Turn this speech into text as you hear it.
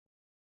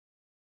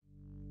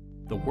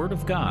The Word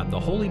of God, the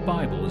Holy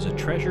Bible, is a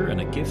treasure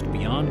and a gift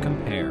beyond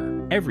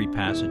compare. Every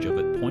passage of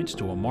it points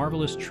to a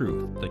marvelous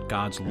truth that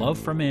God's love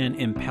for man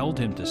impelled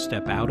him to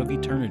step out of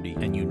eternity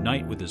and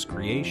unite with his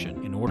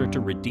creation in order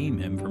to redeem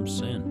him from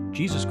sin.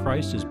 Jesus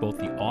Christ is both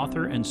the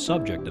author and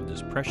subject of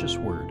this precious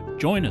Word.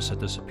 Join us at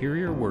the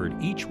Superior Word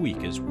each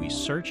week as we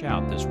search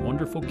out this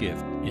wonderful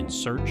gift in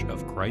search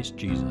of Christ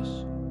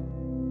Jesus.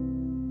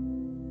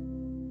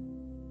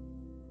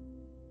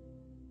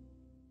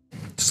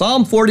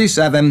 Psalm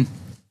 47,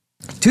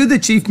 to the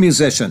chief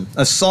musician,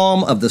 a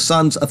psalm of the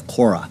sons of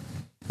Korah.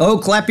 Oh,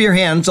 clap your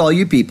hands, all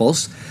you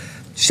peoples.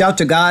 Shout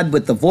to God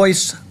with the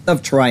voice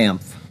of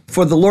triumph.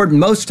 For the Lord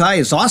Most High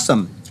is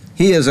awesome.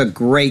 He is a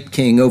great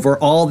king over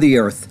all the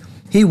earth.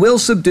 He will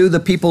subdue the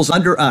peoples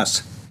under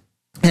us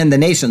and the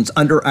nations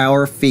under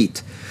our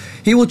feet.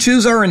 He will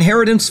choose our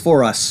inheritance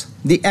for us,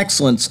 the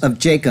excellence of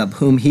Jacob,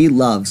 whom he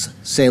loves.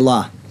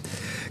 Selah.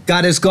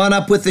 God has gone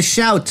up with a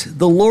shout,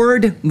 the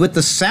Lord with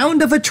the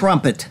sound of a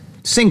trumpet.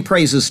 Sing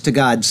praises to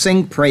God,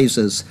 sing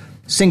praises.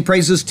 Sing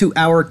praises to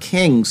our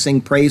King, sing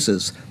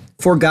praises.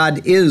 For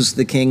God is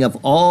the King of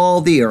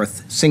all the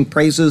earth. Sing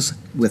praises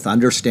with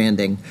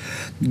understanding.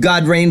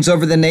 God reigns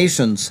over the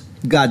nations.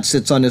 God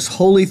sits on his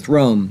holy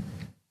throne.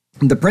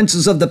 The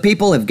princes of the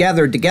people have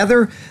gathered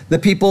together, the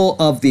people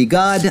of the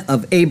God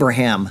of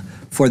Abraham.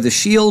 For the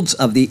shields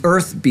of the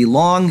earth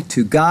belong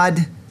to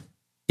God.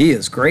 He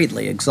is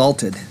greatly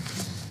exalted.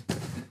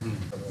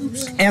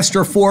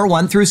 Esther 4,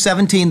 1 through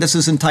 17, this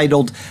is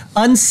entitled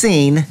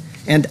Unseen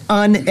and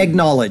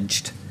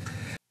Unacknowledged.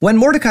 When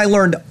Mordecai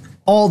learned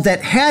all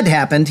that had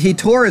happened, he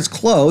tore his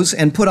clothes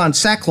and put on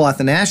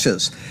sackcloth and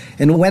ashes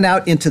and went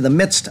out into the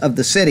midst of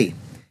the city.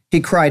 He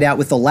cried out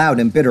with a loud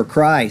and bitter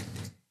cry.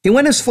 He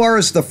went as far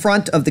as the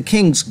front of the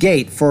king's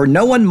gate, for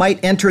no one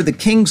might enter the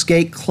king's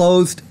gate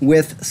clothed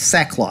with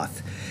sackcloth.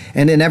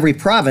 And in every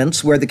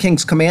province where the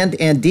king's command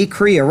and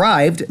decree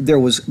arrived, there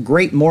was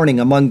great mourning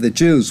among the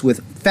Jews,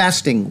 with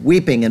fasting,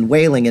 weeping, and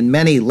wailing, and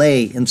many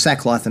lay in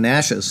sackcloth and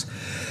ashes.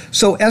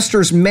 So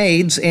Esther's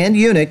maids and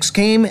eunuchs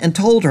came and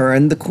told her,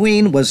 and the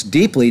queen was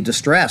deeply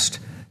distressed.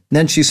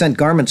 Then she sent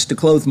garments to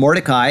clothe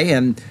Mordecai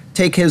and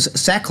take his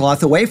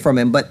sackcloth away from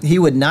him, but he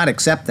would not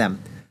accept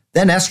them.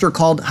 Then Esther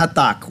called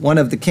Hathach, one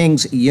of the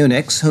king's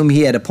eunuchs, whom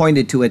he had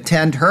appointed to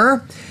attend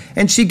her,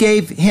 and she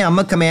gave him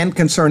a command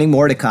concerning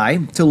Mordecai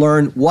to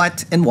learn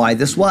what and why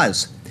this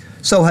was.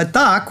 So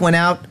Hathach went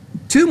out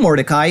to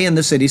Mordecai in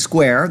the city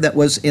square that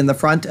was in the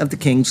front of the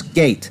king's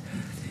gate.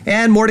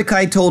 And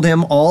Mordecai told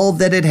him all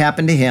that had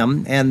happened to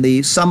him and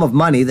the sum of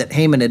money that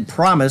Haman had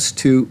promised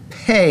to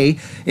pay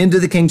into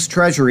the king's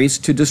treasuries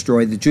to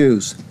destroy the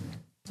Jews.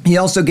 He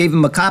also gave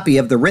him a copy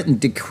of the written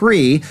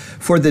decree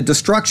for the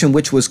destruction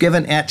which was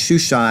given at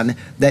Shushan,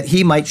 that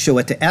he might show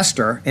it to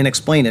Esther and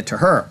explain it to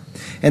her,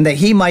 and that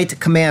he might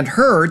command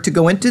her to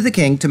go into the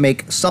king to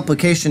make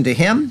supplication to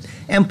him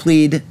and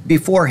plead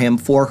before him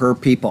for her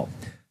people.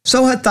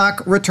 So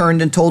Hathach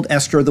returned and told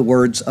Esther the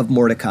words of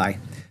Mordecai.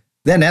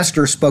 Then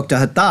Esther spoke to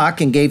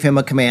Hathach and gave him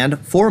a command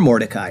for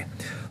Mordecai.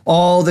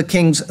 All the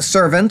king's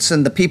servants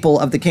and the people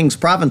of the king's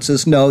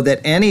provinces know that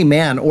any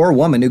man or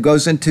woman who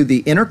goes into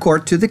the inner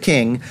court to the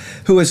king,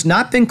 who has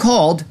not been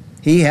called,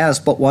 he has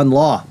but one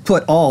law: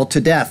 put all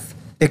to death,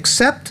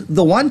 except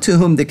the one to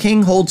whom the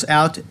king holds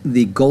out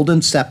the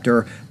golden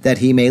scepter, that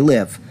he may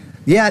live.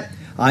 Yet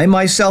I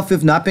myself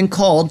have not been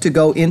called to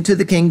go into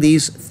the king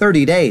these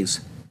 30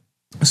 days.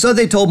 So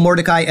they told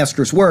Mordecai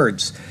Esther's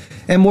words,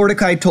 and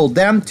Mordecai told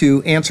them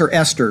to answer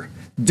Esther,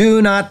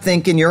 do not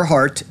think in your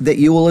heart that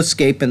you will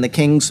escape in the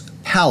king's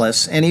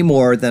palace any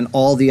more than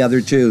all the other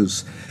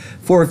Jews.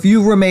 For if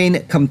you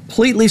remain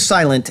completely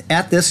silent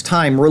at this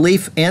time,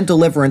 relief and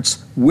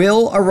deliverance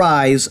will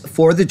arise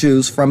for the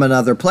Jews from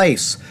another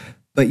place,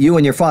 but you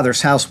and your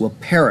father's house will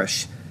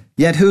perish.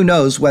 Yet who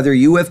knows whether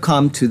you have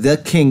come to the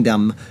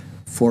kingdom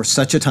for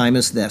such a time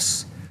as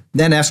this?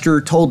 Then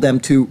Esther told them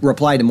to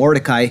reply to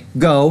Mordecai,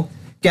 go,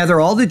 gather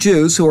all the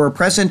Jews who are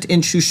present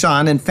in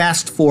Shushan and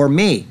fast for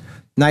me.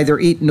 Neither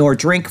eat nor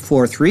drink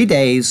for 3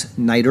 days,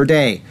 night or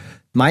day.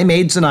 My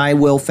maids and I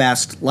will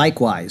fast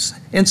likewise.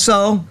 And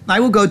so I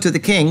will go to the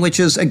king, which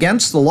is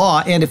against the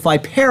law, and if I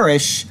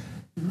perish,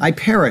 I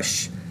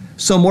perish.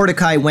 So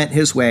Mordecai went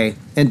his way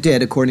and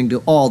did according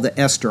to all that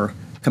Esther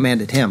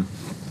commanded him.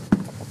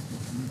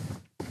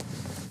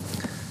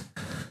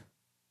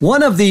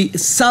 One of the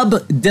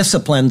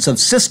sub-disciplines of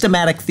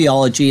systematic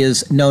theology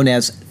is known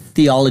as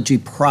theology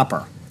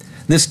proper.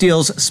 This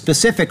deals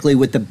specifically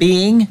with the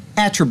being,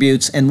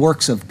 attributes, and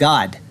works of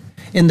God.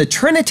 In the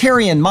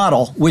Trinitarian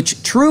model,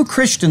 which true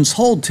Christians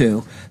hold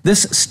to,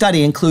 this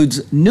study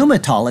includes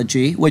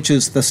pneumatology, which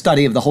is the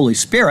study of the Holy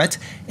Spirit,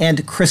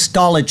 and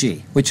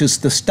Christology, which is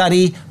the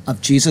study of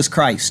Jesus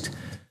Christ.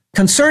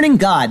 Concerning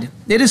God,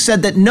 it is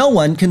said that no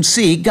one can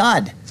see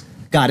God.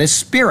 God is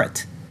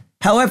spirit.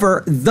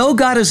 However, though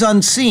God is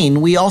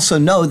unseen, we also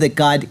know that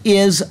God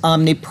is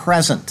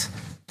omnipresent.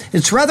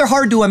 It's rather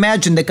hard to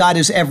imagine that God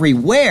is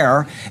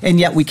everywhere, and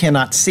yet we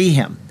cannot see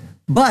him.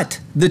 But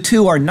the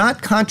two are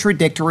not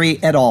contradictory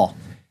at all.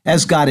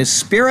 As God is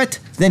spirit,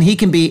 then he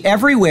can be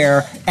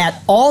everywhere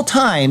at all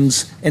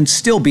times and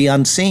still be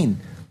unseen.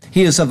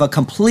 He is of a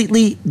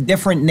completely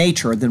different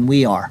nature than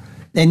we are.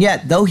 And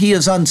yet, though he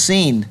is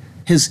unseen,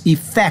 his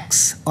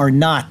effects are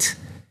not.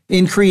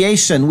 In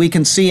creation, we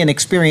can see and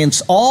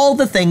experience all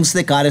the things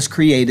that God has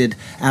created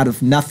out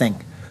of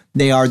nothing.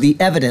 They are the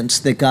evidence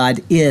that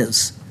God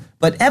is.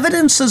 But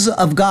evidences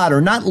of God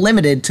are not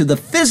limited to the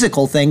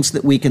physical things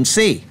that we can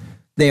see.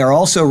 They are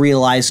also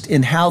realized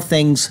in how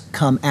things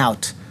come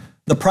out.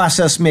 The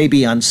process may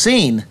be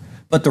unseen,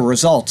 but the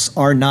results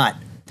are not.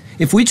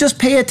 If we just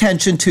pay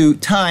attention to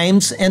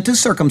times and to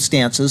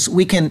circumstances,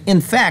 we can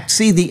in fact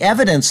see the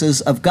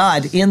evidences of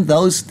God in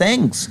those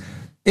things.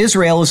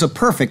 Israel is a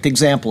perfect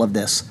example of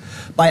this.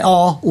 By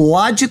all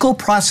logical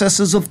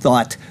processes of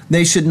thought,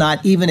 they should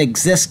not even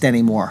exist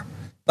anymore.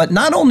 But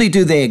not only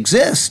do they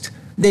exist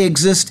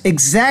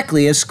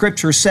exactly as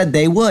Scripture said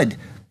they would.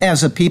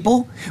 As a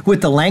people,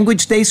 with the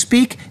language they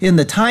speak, in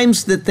the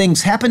times that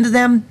things happen to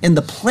them, in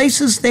the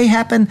places they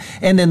happen,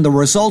 and in the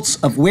results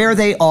of where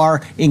they are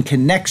in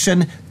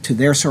connection to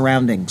their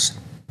surroundings.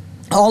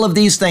 All of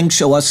these things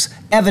show us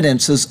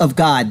evidences of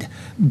God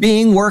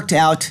being worked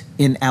out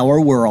in our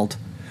world.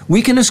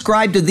 We can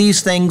ascribe to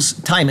these things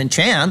time and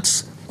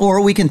chance, or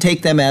we can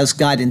take them as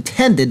God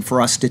intended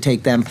for us to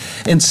take them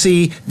and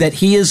see that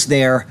He is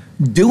there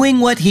doing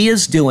what He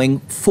is doing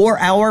for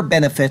our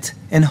benefit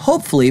and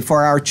hopefully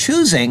for our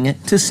choosing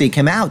to seek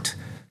Him out.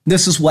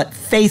 This is what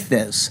faith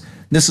is.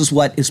 This is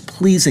what is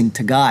pleasing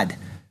to God.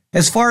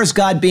 As far as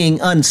God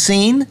being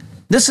unseen,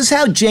 this is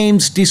how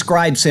James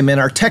describes Him in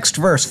our text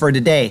verse for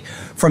today,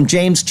 from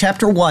James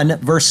chapter 1,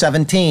 verse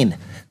 17.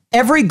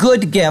 Every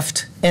good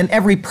gift and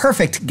every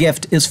perfect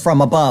gift is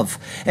from above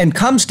and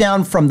comes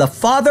down from the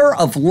Father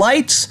of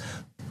lights,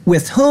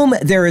 with whom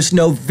there is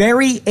no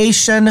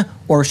variation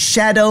or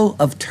shadow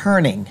of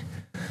turning.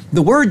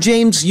 The word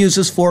James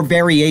uses for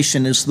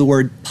variation is the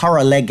word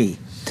paralegi.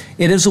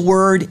 It is a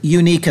word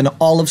unique in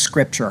all of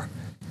Scripture.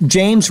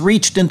 James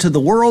reached into the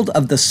world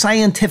of the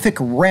scientific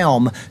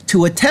realm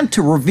to attempt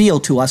to reveal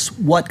to us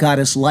what God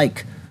is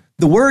like.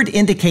 The word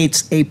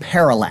indicates a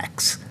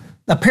parallax.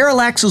 A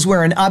parallax is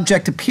where an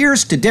object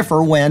appears to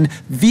differ when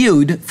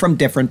viewed from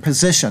different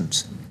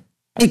positions.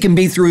 It can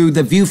be through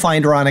the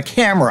viewfinder on a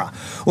camera,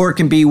 or it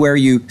can be where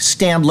you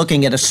stand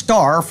looking at a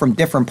star from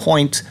different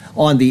points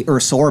on the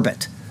Earth's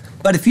orbit.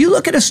 But if you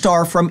look at a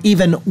star from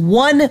even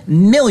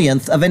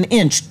 1/1,000,000th of an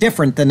inch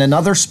different than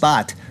another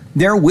spot,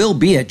 there will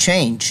be a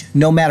change,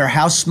 no matter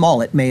how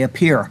small it may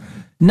appear.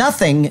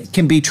 Nothing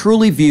can be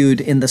truly viewed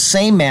in the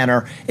same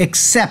manner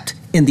except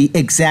in the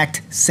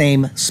exact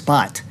same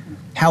spot.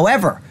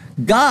 However,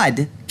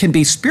 God can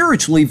be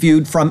spiritually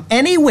viewed from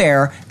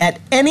anywhere at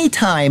any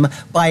time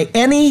by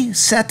any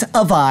set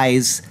of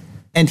eyes,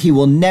 and He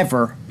will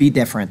never be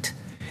different.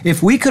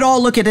 If we could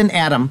all look at an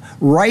atom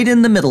right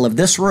in the middle of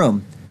this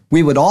room,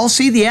 we would all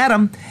see the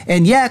atom,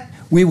 and yet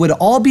we would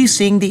all be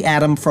seeing the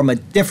atom from a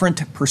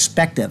different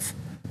perspective.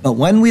 But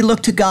when we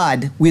look to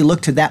God, we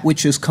look to that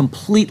which is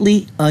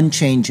completely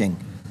unchanging.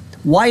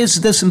 Why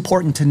is this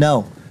important to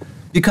know?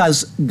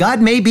 Because God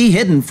may be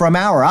hidden from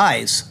our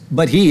eyes,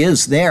 but He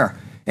is there.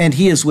 And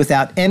He is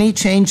without any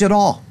change at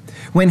all.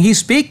 When He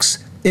speaks,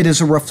 it is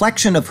a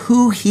reflection of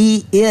who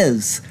He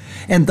is,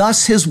 and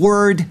thus His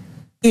word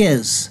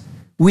is.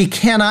 We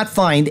cannot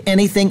find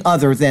anything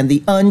other than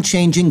the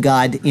unchanging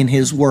God in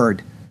His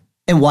word.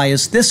 And why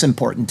is this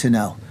important to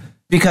know?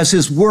 Because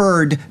His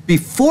word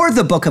before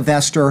the book of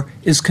Esther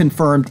is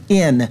confirmed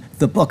in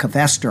the book of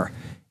Esther.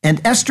 And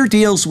Esther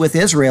deals with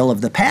Israel of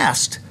the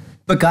past,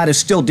 but God is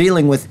still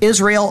dealing with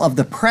Israel of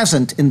the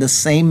present in the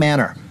same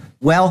manner.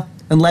 Well,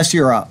 unless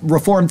you're a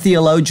Reformed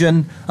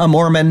theologian, a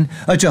Mormon,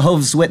 a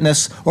Jehovah's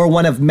Witness, or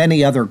one of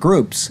many other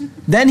groups,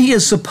 then He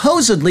is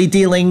supposedly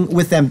dealing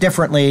with them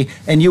differently,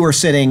 and you are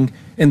sitting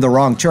in the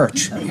wrong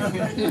church.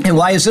 And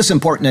why is this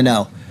important to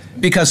know?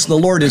 Because the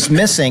Lord is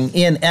missing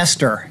in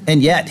Esther,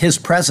 and yet His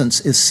presence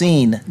is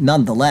seen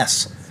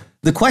nonetheless.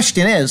 The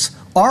question is,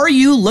 are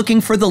you looking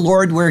for the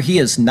Lord where He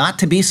is not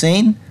to be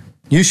seen?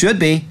 You should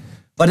be.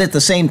 But at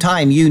the same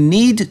time, you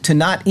need to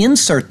not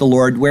insert the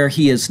Lord where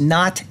He is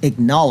not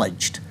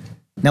acknowledged.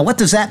 Now, what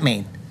does that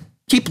mean?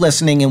 Keep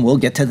listening and we'll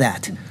get to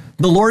that.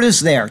 The Lord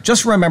is there.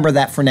 Just remember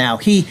that for now.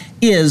 He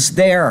is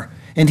there,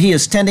 and He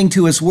is tending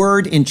to His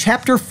word in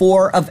chapter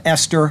 4 of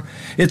Esther.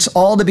 It's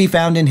all to be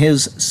found in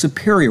His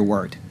superior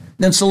word.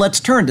 And so let's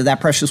turn to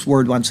that precious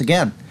word once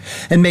again.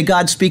 And may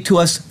God speak to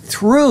us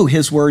through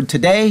His word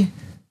today,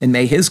 and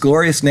may His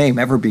glorious name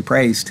ever be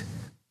praised.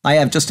 I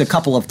have just a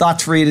couple of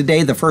thoughts for you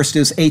today. The first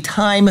is a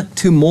time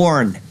to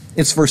mourn.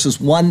 It's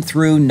verses 1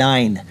 through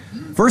 9.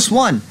 Verse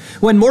 1,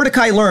 when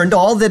Mordecai learned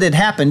all that had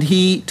happened,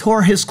 he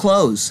tore his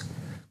clothes.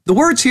 The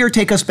words here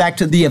take us back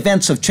to the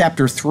events of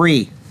chapter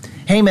 3.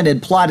 Haman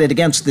had plotted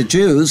against the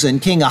Jews,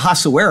 and King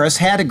Ahasuerus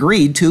had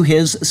agreed to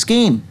his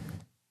scheme.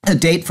 A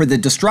date for the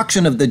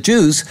destruction of the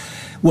Jews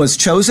was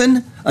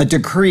chosen, a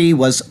decree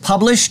was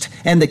published,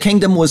 and the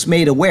kingdom was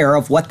made aware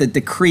of what the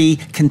decree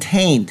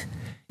contained.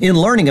 In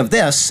learning of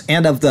this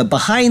and of the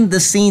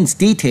behind-the-scenes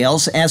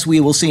details, as we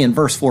will see in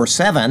verse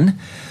 4:7,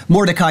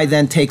 Mordecai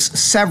then takes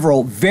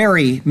several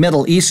very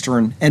Middle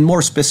Eastern and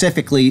more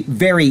specifically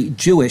very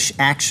Jewish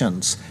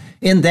actions.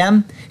 In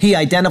them, he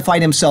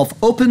identified himself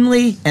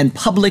openly and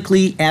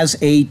publicly as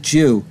a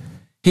Jew.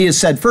 He is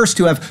said first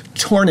to have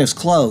torn his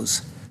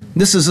clothes.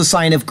 This is a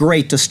sign of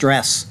great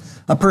distress.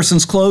 A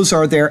person's clothes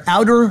are their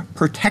outer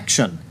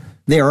protection.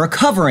 They are a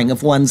covering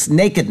of one's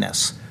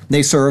nakedness.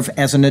 They serve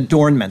as an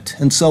adornment,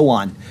 and so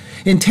on.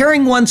 In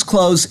tearing one's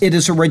clothes, it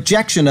is a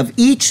rejection of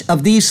each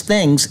of these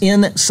things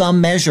in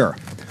some measure.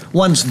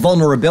 One's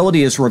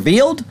vulnerability is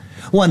revealed,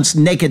 one's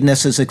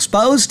nakedness is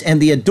exposed, and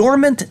the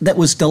adornment that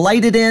was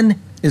delighted in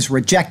is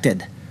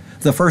rejected.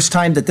 The first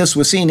time that this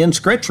was seen in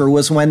Scripture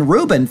was when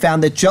Reuben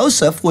found that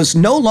Joseph was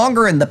no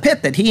longer in the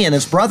pit that he and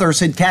his brothers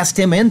had cast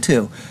him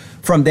into.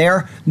 From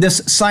there,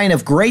 this sign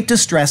of great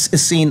distress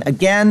is seen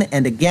again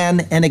and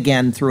again and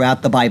again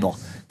throughout the Bible.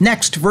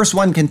 Next, verse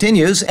 1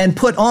 continues, and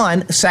put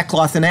on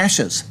sackcloth and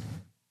ashes.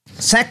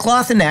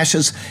 Sackcloth and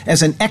ashes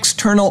as an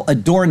external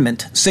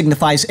adornment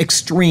signifies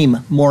extreme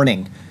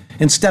mourning.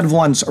 Instead of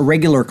one's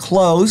regular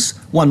clothes,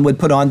 one would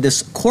put on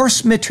this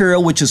coarse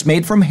material which is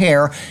made from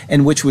hair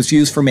and which was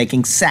used for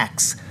making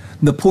sacks.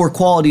 The poor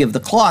quality of the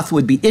cloth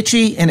would be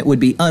itchy and it would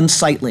be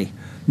unsightly.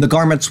 The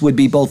garments would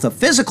be both a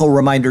physical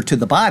reminder to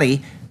the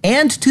body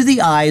and to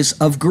the eyes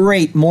of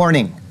great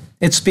mourning.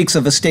 It speaks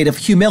of a state of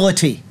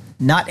humility,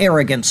 not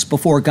arrogance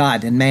before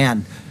God and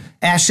man.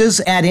 Ashes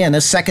add in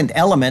a second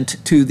element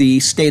to the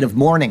state of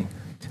mourning.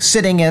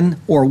 Sitting in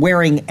or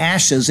wearing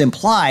ashes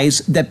implies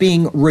that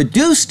being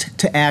reduced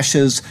to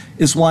ashes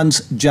is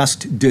one's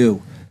just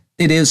due.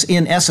 It is,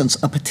 in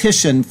essence, a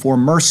petition for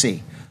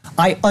mercy.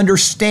 I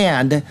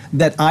understand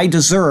that I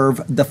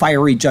deserve the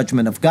fiery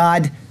judgment of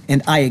God,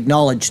 and I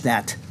acknowledge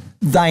that.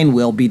 Thine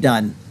will be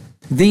done.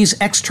 These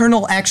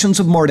external actions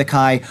of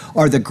Mordecai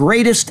are the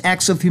greatest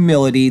acts of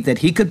humility that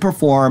he could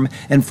perform,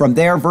 and from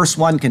there, verse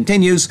 1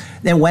 continues,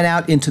 and went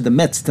out into the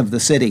midst of the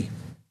city.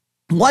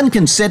 One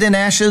can sit in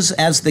ashes,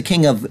 as the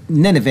king of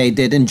Nineveh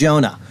did in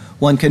Jonah.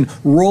 One can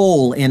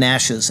roll in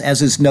ashes,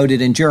 as is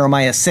noted in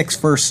Jeremiah 6,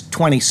 verse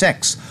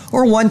 26.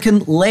 Or one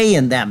can lay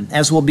in them,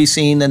 as will be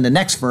seen in the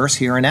next verse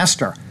here in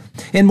Esther.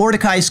 In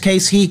Mordecai's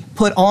case, he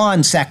put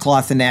on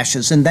sackcloth and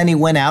ashes, and then he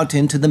went out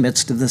into the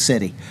midst of the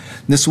city.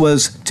 This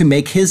was to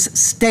make his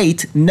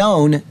state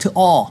known to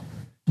all.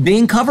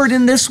 Being covered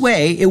in this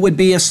way, it would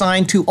be a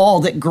sign to all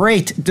that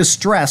great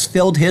distress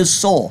filled his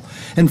soul.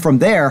 And from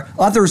there,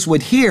 others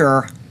would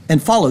hear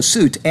and follow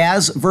suit.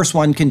 As verse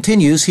 1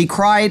 continues, he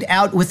cried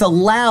out with a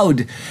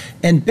loud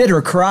and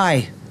bitter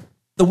cry.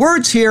 The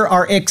words here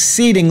are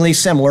exceedingly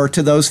similar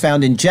to those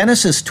found in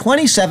Genesis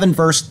 27,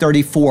 verse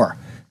 34.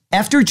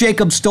 After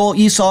Jacob stole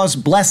Esau's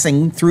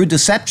blessing through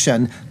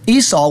deception,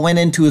 Esau went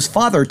into his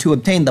father to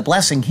obtain the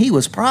blessing he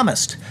was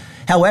promised.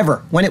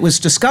 However, when it was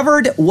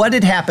discovered what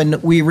had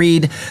happened, we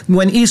read,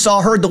 when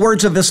Esau heard the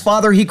words of his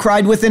father, he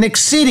cried with an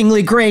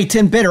exceedingly great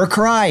and bitter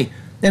cry,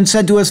 and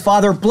said to his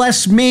father,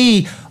 bless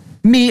me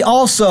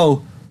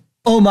also,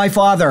 O my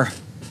father.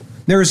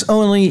 There is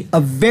only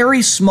a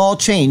very small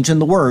change in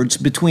the words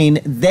between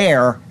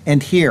there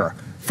and here,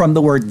 from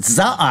the word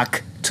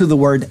za'ak to the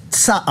word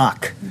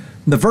tsa'ak.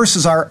 The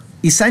verses are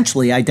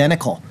essentially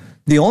identical.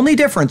 The only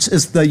difference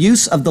is the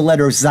use of the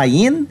letter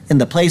zayin in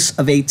the place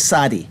of a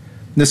tzadi.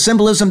 The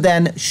symbolism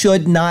then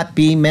should not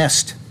be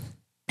missed.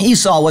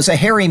 Esau was a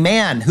hairy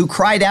man who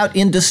cried out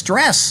in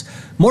distress.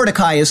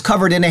 Mordecai is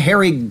covered in a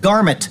hairy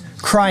garment,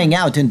 crying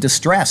out in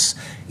distress.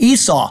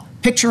 Esau,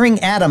 picturing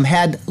Adam,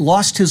 had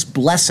lost his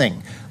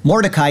blessing.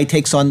 Mordecai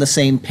takes on the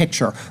same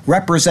picture,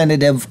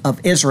 representative of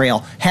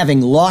Israel,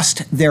 having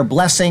lost their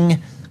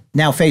blessing,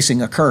 now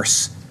facing a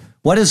curse.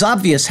 What is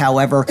obvious,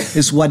 however,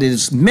 is what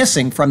is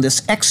missing from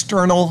this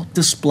external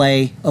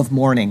display of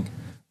mourning.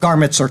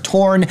 Garments are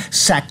torn,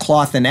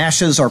 sackcloth and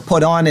ashes are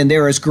put on, and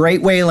there is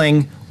great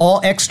wailing, all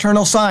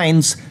external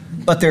signs,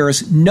 but there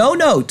is no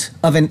note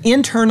of an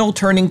internal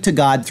turning to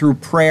God through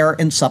prayer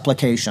and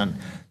supplication.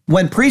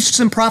 When priests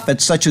and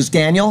prophets such as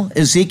Daniel,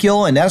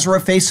 Ezekiel, and Ezra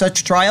face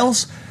such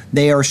trials,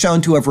 they are shown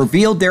to have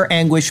revealed their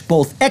anguish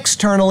both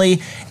externally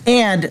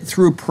and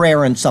through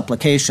prayer and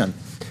supplication.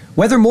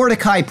 Whether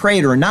Mordecai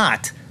prayed or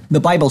not, the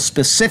Bible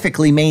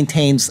specifically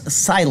maintains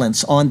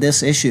silence on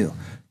this issue.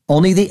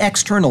 Only the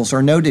externals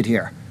are noted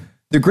here.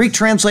 The Greek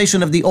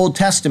translation of the Old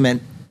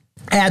Testament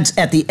adds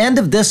at the end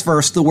of this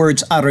verse the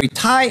words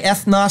aritai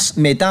ethnos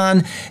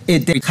medan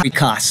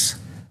edekrikas.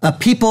 A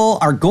people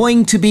are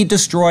going to be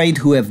destroyed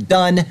who have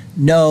done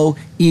no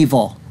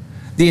evil.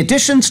 The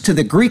additions to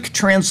the Greek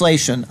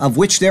translation, of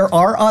which there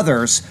are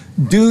others,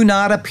 do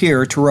not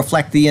appear to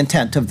reflect the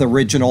intent of the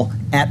original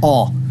at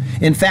all.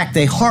 In fact,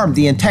 they harm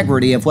the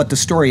integrity of what the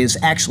story is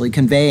actually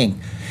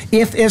conveying.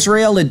 If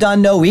Israel had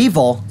done no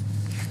evil,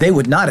 they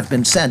would not have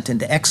been sent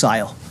into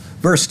exile.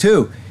 Verse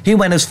 2, he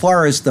went as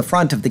far as the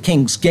front of the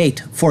king's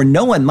gate, for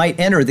no one might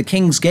enter the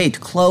king's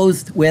gate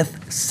clothed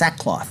with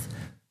sackcloth.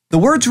 The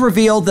words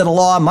reveal that a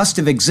law must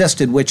have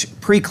existed which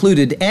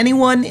precluded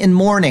anyone in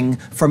mourning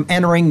from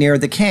entering near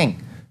the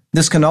king.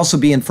 This can also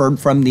be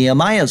inferred from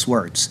Nehemiah's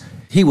words.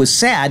 He was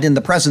sad in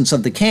the presence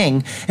of the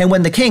king, and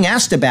when the king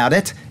asked about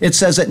it, it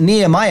says that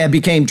Nehemiah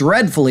became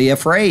dreadfully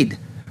afraid.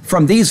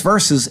 From these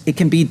verses, it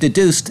can be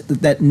deduced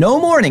that no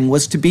mourning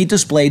was to be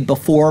displayed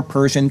before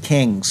Persian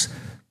kings.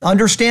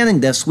 Understanding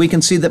this, we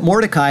can see that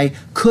Mordecai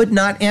could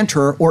not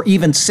enter or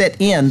even sit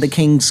in the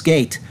king's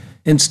gate.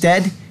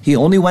 Instead, he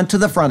only went to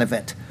the front of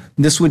it.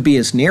 This would be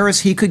as near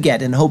as he could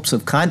get in hopes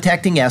of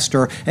contacting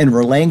Esther and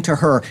relaying to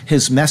her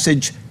his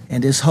message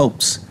and his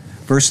hopes.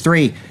 Verse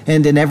 3,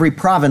 and in every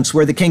province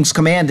where the king's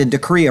command and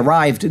decree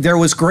arrived, there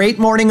was great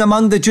mourning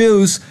among the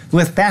Jews,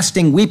 with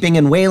fasting, weeping,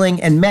 and wailing,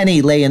 and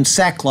many lay in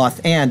sackcloth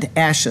and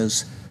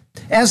ashes.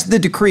 As the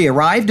decree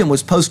arrived and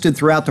was posted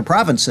throughout the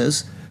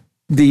provinces,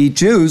 the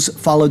Jews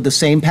followed the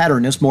same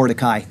pattern as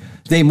Mordecai.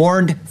 They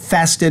mourned,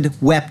 fasted,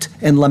 wept,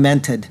 and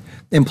lamented,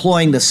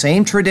 employing the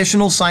same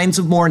traditional signs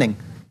of mourning.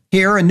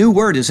 Here, a new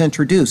word is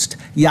introduced,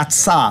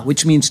 yatsah,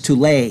 which means to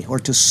lay or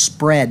to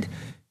spread.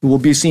 It will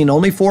be seen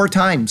only 4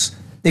 times.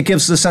 It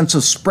gives the sense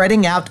of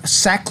spreading out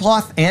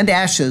sackcloth and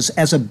ashes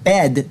as a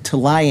bed to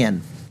lie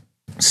in.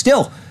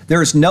 Still,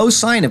 there is no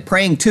sign of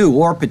praying to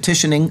or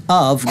petitioning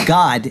of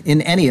God in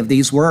any of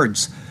these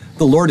words.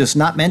 The Lord is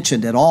not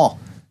mentioned at all.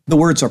 The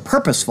words are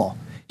purposeful.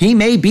 He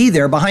may be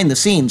there behind the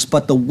scenes,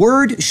 but the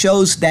word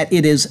shows that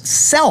it is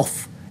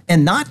self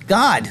and not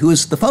God who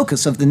is the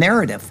focus of the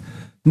narrative.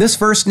 This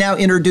verse now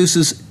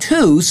introduces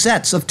 2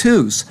 sets of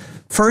twos.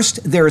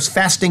 First, there is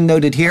fasting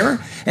noted here,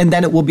 and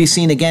then it will be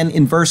seen again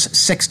in verse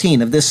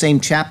 16 of this same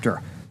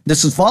chapter.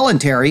 This is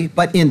voluntary,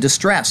 but in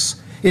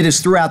distress. It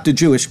is throughout the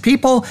Jewish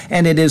people,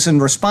 and it is in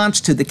response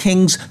to the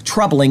king's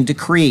troubling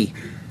decree.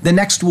 The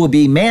next will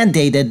be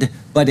mandated,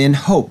 but in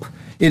hope.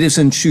 It is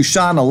in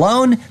Shushan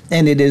alone,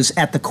 and it is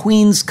at the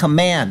queen's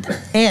command,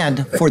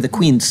 and for the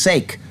queen's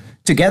sake.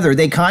 Together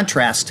they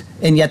contrast,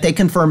 and yet they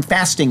confirm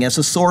fasting as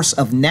a source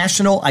of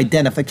national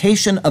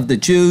identification of the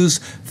Jews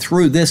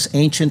through this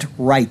ancient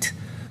rite.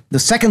 The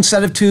second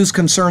set of twos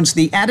concerns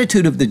the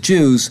attitude of the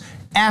Jews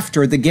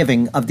after the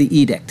giving of the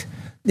edict.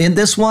 In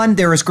this one,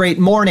 there is great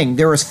mourning,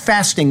 there is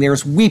fasting, there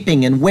is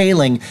weeping and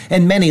wailing,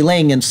 and many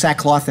laying in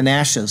sackcloth and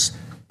ashes.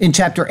 In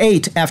chapter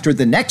 8, after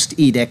the next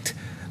edict,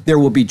 there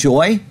will be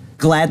joy,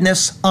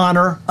 gladness,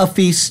 honor, a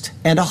feast,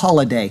 and a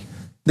holiday.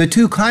 The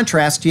 2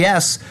 contrast,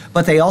 yes,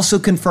 but they also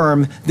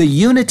confirm the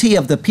unity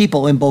of the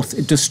people in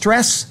both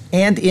distress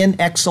and in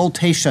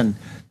exultation.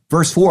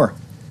 Verse 4,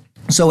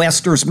 so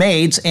Esther's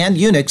maids and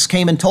eunuchs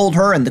came and told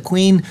her, and the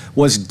queen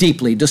was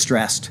deeply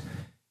distressed.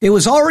 It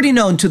was already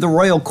known to the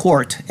royal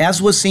court,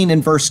 as was seen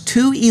in verse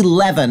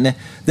 211,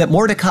 that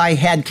Mordecai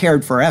had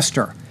cared for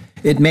Esther.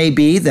 It may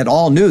be that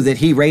all knew that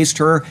he raised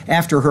her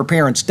after her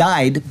parents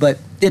died, but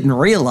didn't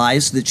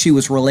realize that she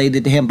was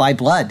related to him by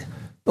blood.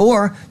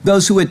 Or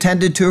those who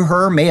attended to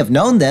her may have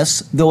known this,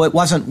 though it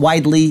wasn't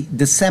widely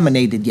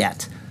disseminated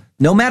yet.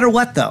 No matter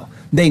what, though,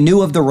 they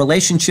knew of the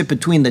relationship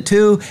between the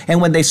 2,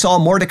 and when they saw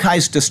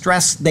Mordecai's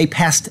distress, they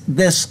passed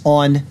this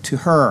on to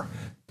her.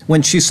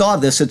 When she saw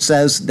this, it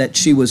says that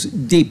she was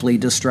deeply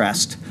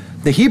distressed.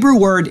 The Hebrew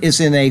word is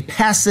in a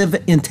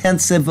passive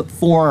intensive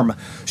form,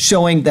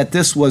 showing that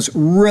this was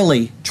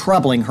really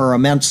troubling her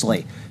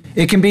immensely.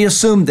 It can be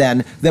assumed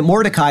then that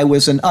Mordecai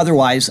was an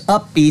otherwise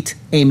upbeat,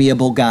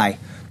 amiable guy.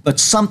 But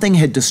something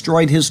had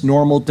destroyed his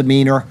normal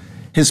demeanor.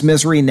 His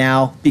misery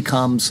now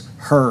becomes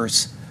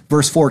hers.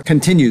 Verse 4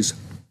 continues,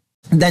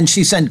 then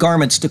she sent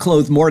garments to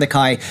clothe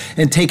Mordecai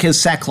and take his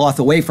sackcloth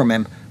away from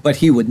him, but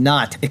he would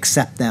not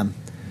accept them.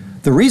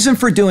 The reason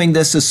for doing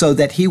this is so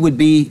that he would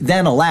be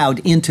then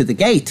allowed into the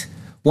gate.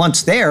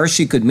 Once there,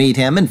 she could meet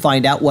him and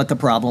find out what the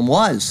problem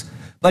was.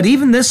 But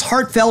even this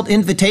heartfelt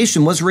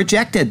invitation was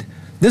rejected.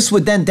 This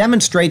would then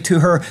demonstrate to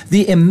her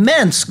the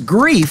immense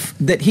grief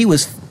that he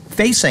was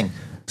facing.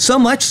 So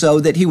much so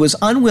that he was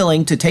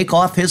unwilling to take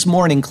off his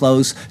mourning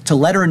clothes to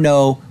let her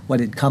know what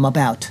had come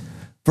about.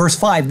 Verse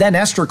 5, then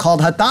Esther called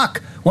Hathach,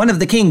 one of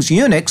the king's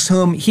eunuchs,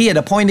 whom he had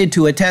appointed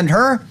to attend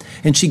her,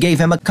 and she gave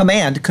him a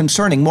command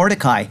concerning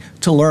Mordecai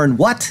to learn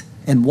what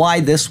and why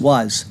this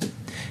was.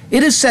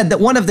 It is said that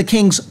one of the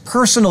king's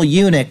personal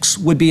eunuchs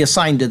would be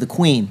assigned to the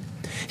queen.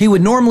 He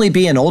would normally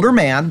be an older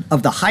man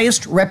of the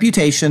highest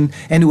reputation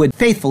and who had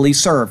faithfully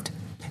served.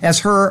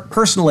 As her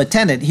personal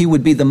attendant, he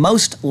would be the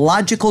most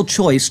logical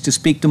choice to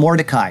speak to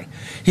Mordecai.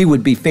 He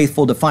would be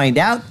faithful to find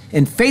out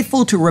and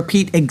faithful to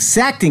repeat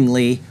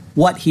exactingly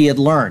what he had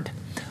learned.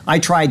 I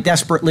tried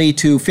desperately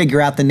to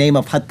figure out the name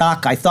of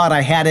Hathach. I thought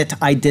I had it.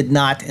 I did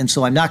not, and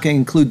so I'm not going to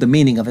include the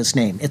meaning of his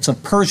name. It's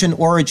of Persian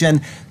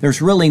origin.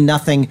 There's really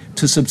nothing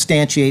to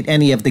substantiate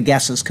any of the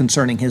guesses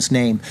concerning his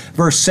name.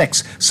 Verse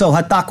 6, so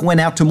Hathach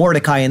went out to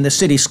Mordecai in the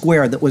city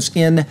square that was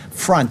in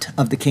front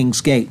of the king's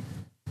gate.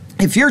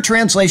 If your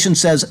translation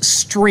says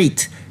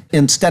street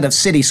instead of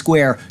city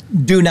square,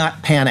 do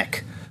not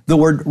panic. The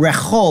word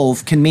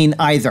rechov can mean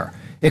either.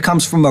 It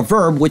comes from a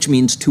verb which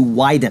means to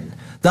widen.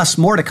 Thus,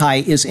 Mordecai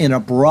is in a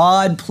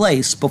broad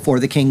place before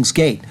the king's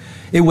gate.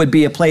 It would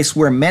be a place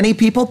where many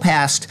people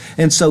passed,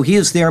 and so he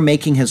is there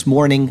making his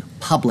mourning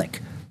public.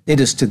 It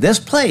is to this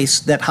place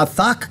that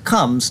Hathach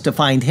comes to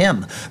find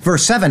him.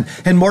 Verse 7,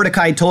 and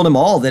Mordecai told him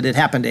all that had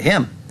happened to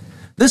him.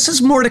 This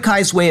is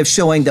Mordecai's way of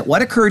showing that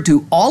what occurred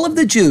to all of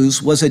the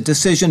Jews was a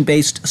decision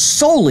based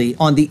solely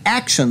on the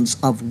actions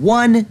of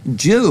one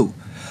Jew.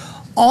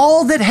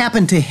 All that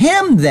happened to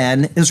him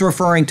then is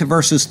referring to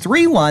verses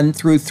 3:1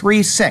 through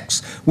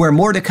 3:6, where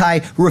Mordecai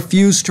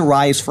refused to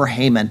rise for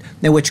Haman,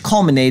 and which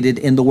culminated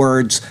in the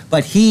words,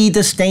 "But he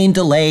disdained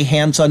to lay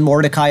hands on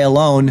Mordecai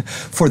alone,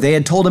 for they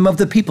had told him of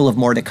the people of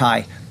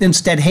Mordecai.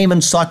 Instead,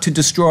 Haman sought to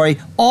destroy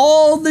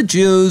all the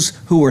Jews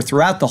who were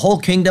throughout the whole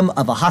kingdom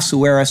of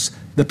Ahasuerus,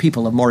 the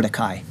people of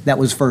Mordecai." That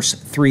was verse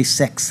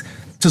 3:6.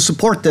 To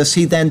support this,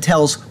 he then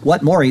tells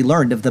what more he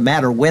learned of the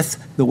matter with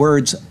the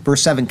words,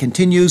 verse 7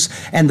 continues,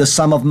 and the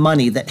sum of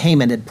money that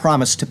Haman had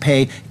promised to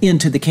pay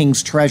into the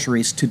king's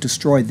treasuries to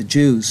destroy the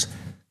Jews.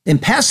 In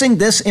passing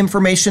this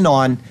information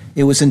on,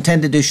 it was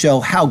intended to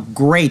show how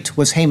great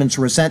was Haman's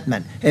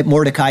resentment at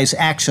Mordecai's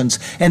actions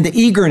and the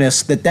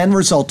eagerness that then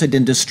resulted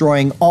in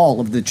destroying all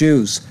of the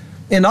Jews.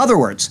 In other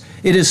words,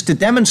 it is to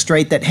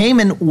demonstrate that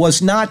Haman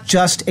was not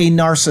just a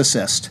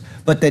narcissist,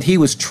 but that he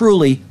was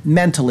truly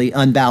mentally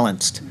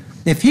unbalanced.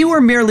 If he were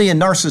merely a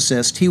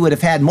narcissist, he would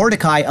have had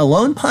Mordecai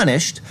alone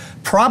punished,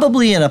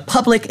 probably in a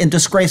public and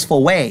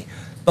disgraceful way.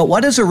 But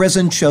what has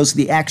arisen shows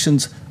the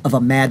actions of a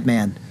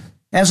madman.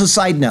 As a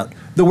side note,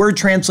 the word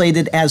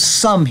translated as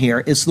some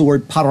here is the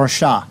word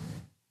parashah.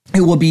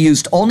 It will be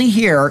used only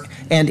here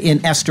and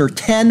in Esther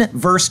 10,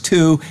 verse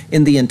 2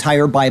 in the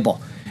entire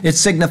Bible. It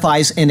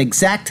signifies an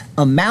exact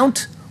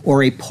amount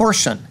or a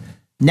portion.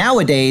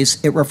 Nowadays,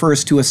 it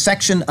refers to a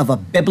section of a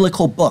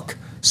biblical book,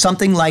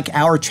 something like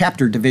our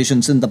chapter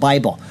divisions in the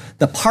Bible.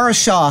 The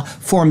parashah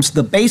forms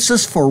the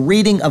basis for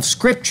reading of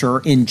Scripture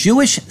in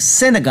Jewish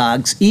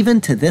synagogues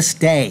even to this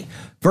day.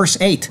 Verse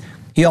 8,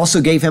 he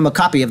also gave him a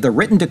copy of the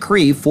written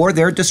decree for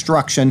their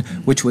destruction,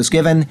 which was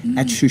given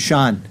at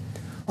Shushan.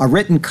 A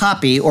written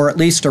copy, or at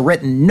least a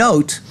written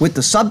note with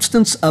the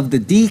substance of the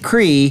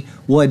decree,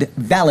 would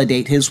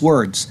validate his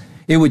words.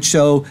 It would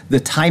show the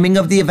timing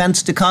of the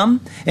events to come,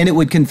 and it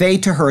would convey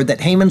to her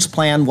that Haman's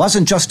plan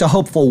wasn't just a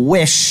hopeful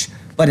wish,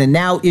 but a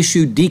now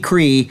issued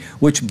decree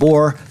which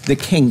bore the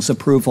king's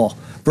approval.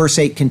 Verse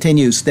 8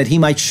 continues, that he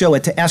might show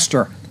it to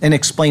Esther and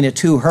explain it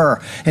to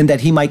her, and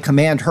that he might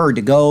command her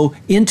to go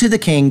into the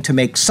king to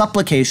make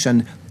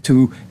supplication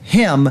to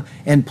him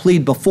and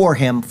plead before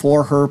him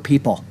for her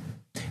people.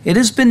 It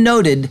has been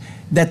noted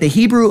that the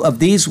Hebrew of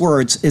these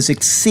words is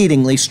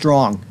exceedingly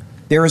strong.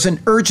 There is an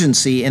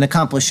urgency in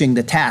accomplishing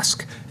the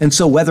task, and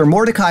so whether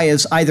Mordecai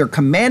is either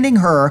commanding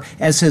her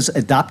as his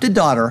adopted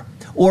daughter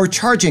or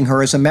charging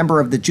her as a member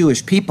of the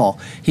Jewish people,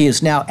 he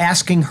is now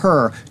asking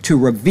her to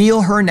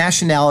reveal her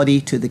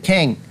nationality to the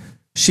king.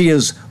 She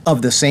is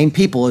of the same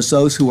people as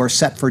those who are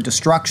set for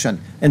destruction,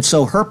 and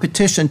so her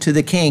petition to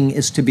the king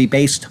is to be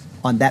based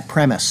on that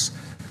premise.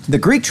 The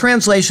Greek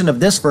translation of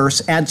this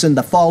verse adds in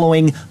the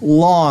following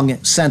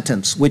long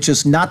sentence, which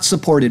is not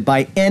supported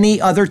by any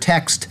other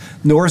text,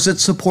 nor is it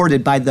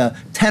supported by the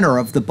tenor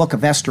of the book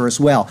of Esther as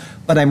well.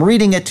 But I'm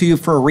reading it to you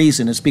for a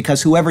reason. It's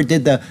because whoever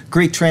did the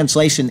Greek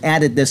translation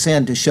added this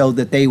in to show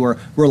that they were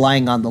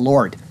relying on the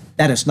Lord.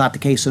 That is not the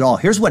case at all.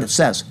 Here's what it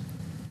says.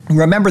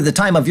 Remember the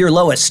time of your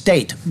low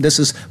estate. This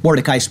is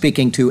Mordecai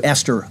speaking to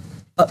Esther,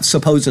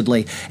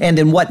 supposedly, and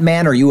in what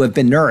manner you have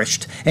been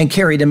nourished and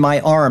carried in my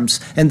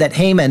arms, and that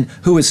Haman,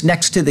 who is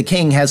next to the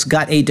king, has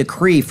got a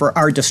decree for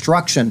our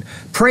destruction.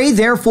 Pray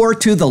therefore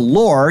to the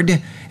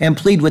Lord and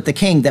plead with the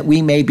king that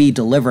we may be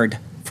delivered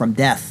from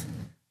death.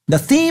 The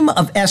theme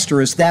of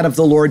Esther is that of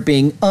the Lord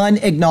being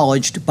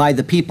unacknowledged by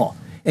the people,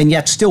 and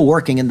yet still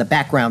working in the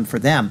background for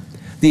them.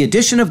 The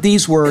addition of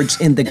these words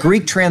in the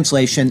Greek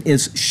translation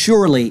is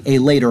surely a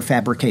later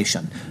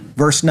fabrication.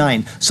 Verse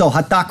 9, so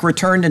Hathach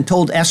returned and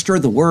told Esther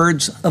the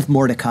words of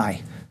Mordecai.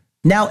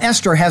 Now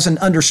Esther has an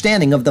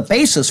understanding of the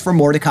basis for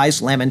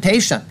Mordecai's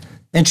lamentation,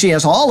 and she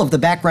has all of the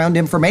background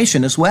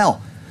information as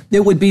well.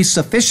 It would be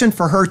sufficient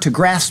for her to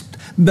grasp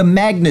the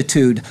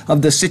magnitude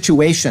of the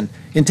situation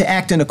and to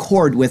act in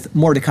accord with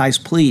Mordecai's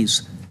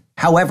pleas.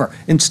 However,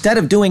 instead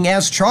of doing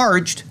as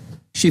charged,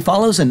 she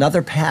follows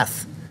another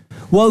path.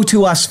 Woe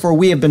to us, for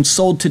we have been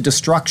sold to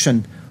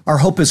destruction. Our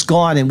hope is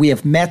gone, and we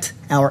have met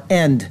our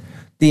end.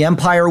 The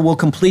empire will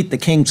complete the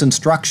king's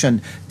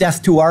instruction.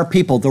 Death to our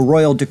people, the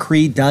royal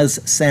decree does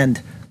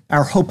send.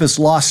 Our hope is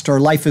lost, our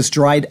life is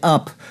dried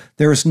up.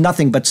 There is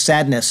nothing but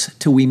sadness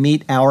till we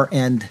meet our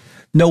end.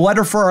 No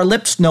water for our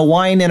lips, no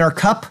wine in our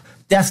cup.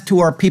 Death to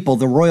our people,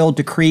 the royal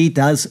decree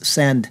does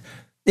send.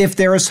 If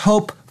there is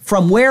hope,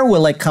 from where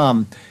will it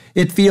come?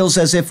 It feels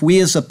as if we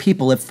as a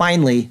people have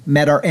finally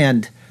met our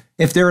end.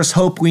 If there is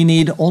hope, we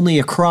need only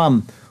a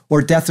crumb,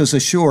 or death is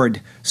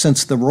assured,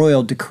 since the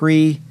royal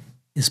decree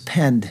is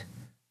penned.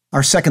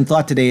 Our second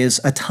thought today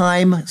is a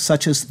time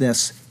such as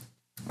this.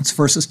 It's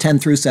verses 10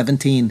 through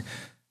 17.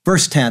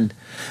 Verse 10,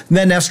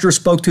 then Esther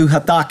spoke to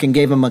Hathach and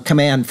gave him a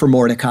command for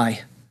Mordecai.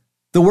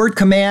 The word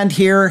command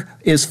here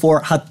is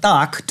for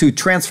Hathach to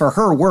transfer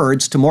her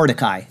words to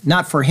Mordecai,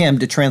 not for him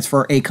to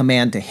transfer a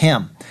command to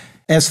him.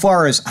 As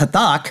far as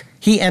Hathach,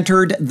 He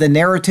entered the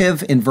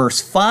narrative in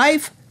verse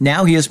 5.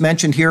 Now he is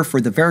mentioned here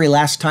for the very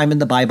last time in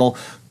the Bible.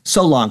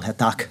 So long,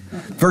 Hathach.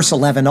 Verse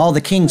 11, all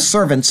the king's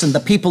servants and the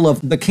people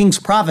of the king's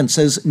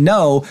provinces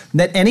know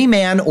that any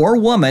man or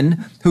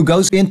woman who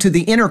goes into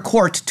the inner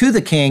court to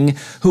the king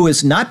who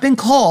has not been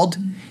called,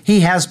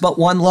 he has but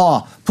one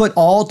law, put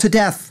all to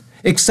death,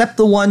 except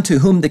the one to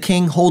whom the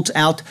king holds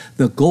out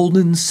the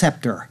golden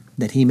scepter,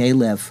 that he may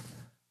live.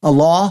 A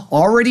law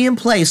already in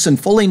place and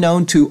fully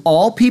known to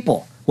all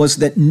people was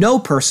that no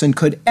person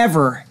could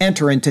ever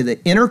enter into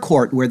the inner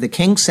court where the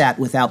king sat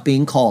without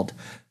being called.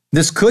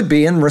 This could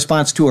be in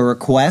response to a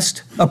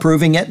request,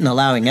 approving it and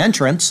allowing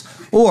entrance,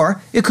 or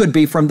it could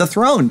be from the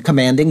throne,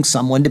 commanding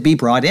someone to be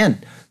brought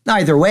in.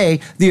 Either way,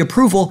 the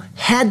approval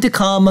had to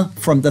come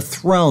from the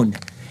throne.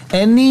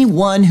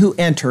 Anyone who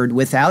entered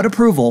without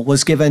approval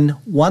was given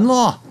one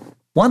law,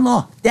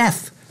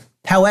 death.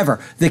 However,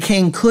 the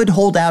king could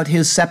hold out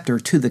his scepter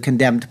to the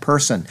condemned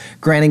person,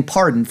 granting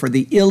pardon for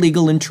the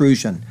illegal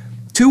intrusion.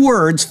 Two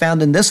words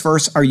found in this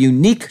verse are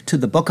unique to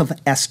the book of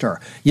Esther: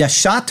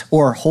 yashat,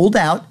 or hold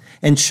out,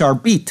 and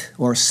sharbit,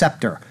 or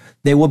scepter.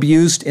 They will be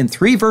used in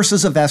 3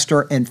 verses of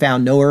Esther and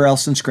found nowhere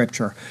else in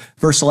Scripture.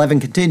 Verse 11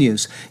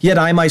 continues, yet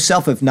I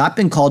myself have not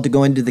been called to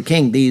go into the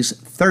king these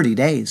 30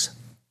 days.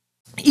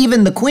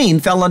 Even the queen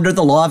fell under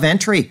the law of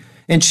entry,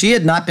 and she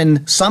had not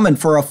been summoned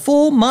for a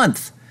full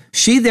month.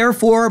 She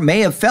therefore may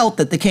have felt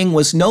that the king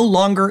was no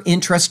longer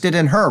interested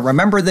in her.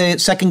 Remember the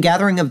second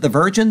gathering of the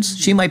virgins?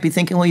 She might be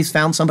thinking, well, he's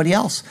found somebody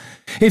else.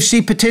 If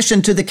she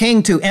petitioned to the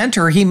king to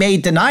enter, he may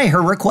deny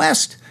her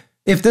request.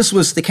 If this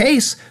was the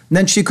case,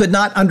 then she could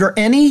not under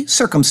any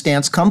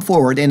circumstance come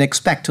forward and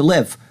expect to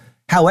live.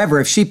 However,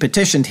 if she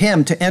petitioned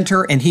him to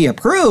enter and he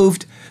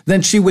approved,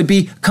 then she would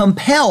be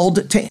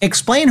compelled to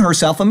explain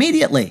herself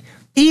immediately,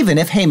 even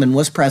if Haman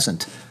was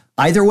present.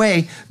 Either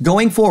way,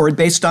 going forward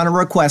based on a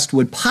request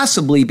would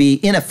possibly be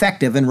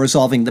ineffective in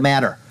resolving the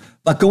matter.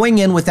 But going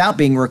in without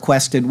being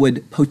requested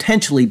would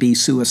potentially be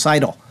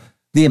suicidal.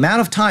 The amount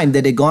of time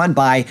that had gone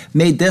by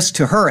made this,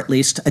 to her at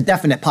least, a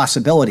definite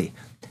possibility.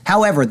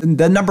 However,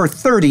 the number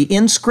 30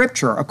 in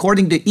Scripture,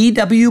 according to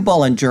E.W.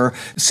 Bullinger,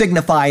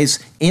 signifies,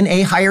 in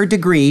a higher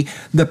degree,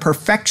 the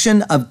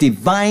perfection of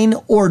divine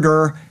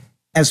order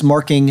as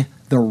marking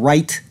the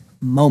right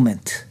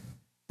moment.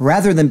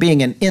 Rather than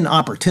being an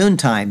inopportune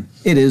time,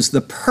 it is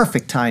the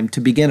perfect time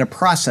to begin a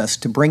process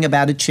to bring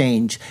about a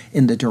change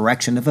in the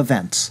direction of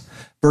events.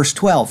 Verse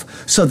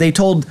 12, so they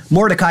told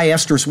Mordecai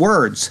Esther's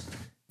words,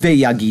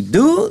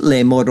 Veyagidu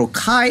le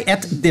Mordecai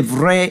et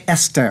divrei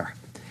Esther.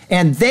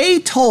 And they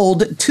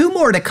told to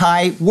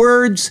Mordecai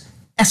words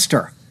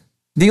Esther.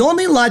 The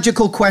only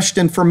logical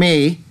question for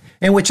me,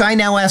 and which I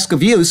now ask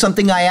of you,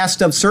 something I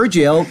asked of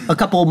Sergio a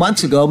couple of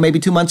months ago, maybe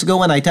 2 months ago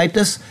when I typed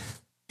this.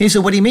 He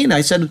said, what do you mean?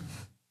 I said,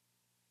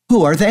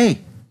 who are they?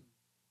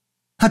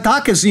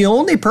 Hathach is the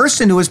only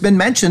person who has been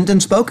mentioned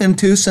and spoken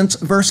to since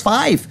verse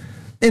 5.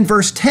 In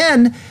verse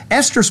 10,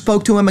 Esther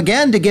spoke to him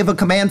again to give a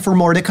command for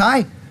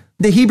Mordecai.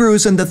 The Hebrew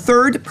is in the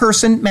third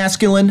person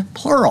masculine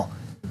plural.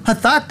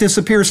 Hathach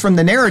disappears from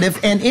the narrative,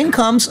 and in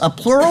comes a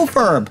plural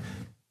verb.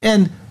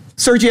 And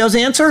Sergio's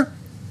answer?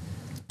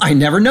 I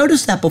never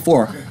noticed that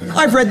before.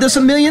 I've read this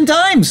 1,000,000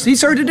 times.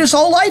 He's heard it his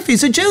whole life.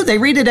 He's a Jew. They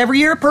read it every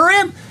year per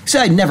him. He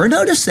said, I never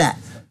noticed that.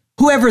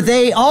 Whoever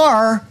they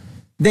are,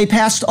 they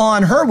passed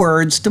on her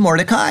words to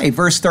Mordecai.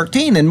 Verse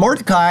 13, and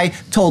Mordecai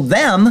told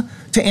them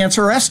to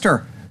answer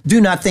Esther, do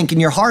not think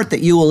in your heart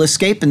that you will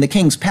escape in the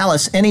king's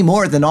palace any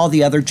more than all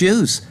the other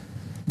Jews.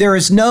 There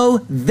is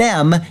no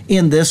them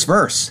in this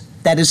verse.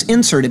 That is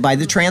inserted by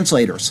the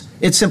translators.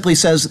 It simply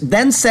says,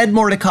 then said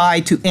Mordecai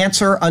to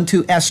answer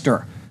unto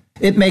Esther.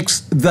 It makes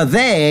the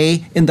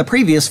they in the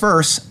previous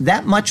verse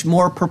that much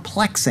more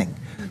perplexing.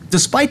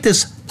 Despite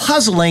this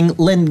puzzling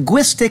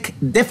linguistic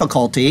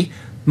difficulty,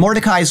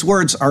 Mordecai's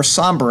words are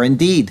somber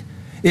indeed.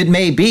 It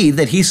may be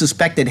that he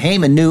suspected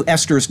Haman knew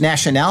Esther's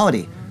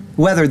nationality.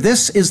 Whether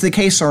this is the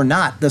case or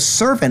not, the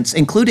servants,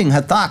 including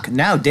Hathach,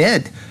 now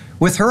did.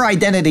 With her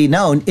identity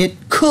known, it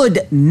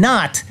could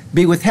not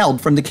be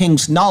withheld from the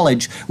king's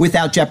knowledge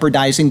without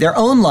jeopardizing their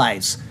own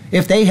lives.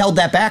 If they held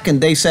that back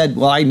and they said,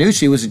 well, I knew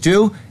she was a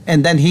Jew,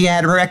 and then he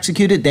had her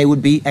executed, they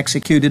would be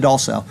executed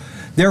also.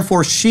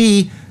 Therefore,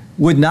 she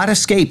would not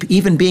escape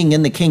even being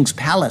in the king's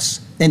palace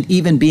and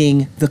even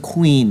being the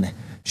queen.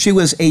 She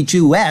was a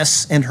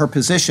Jewess, and her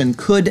position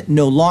could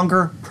no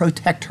longer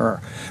protect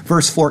her.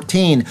 Verse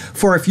 14,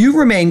 for if you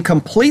remain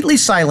completely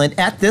silent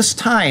at this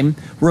time,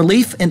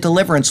 relief and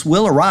deliverance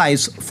will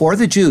arise for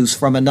the Jews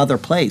from another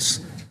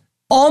place.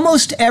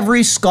 Almost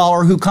every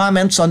scholar who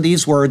comments on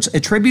these words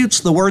attributes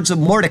the words of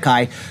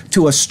Mordecai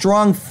to a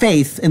strong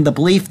faith in the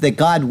belief that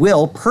God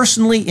will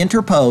personally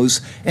interpose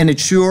and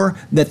ensure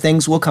that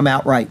things will come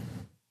out right.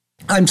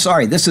 I'm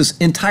sorry, this is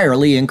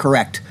entirely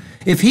incorrect.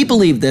 If he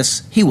believed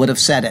this, he would have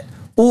said it,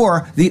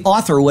 or the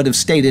author would have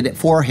stated it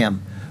for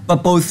him.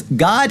 But both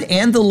God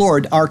and the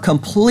Lord are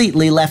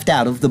completely left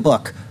out of the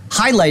book,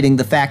 highlighting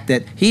the fact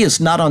that he is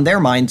not on their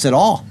minds at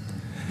all.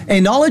 A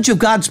knowledge of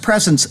God's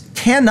presence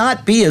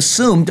cannot be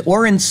assumed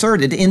or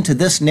inserted into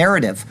this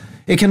narrative.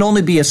 It can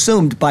only be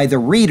assumed by the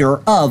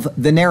reader of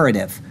the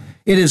narrative.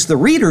 It is the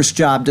reader's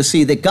job to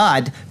see that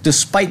God,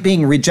 despite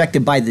being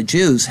rejected by the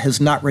Jews,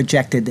 has not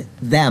rejected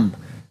them.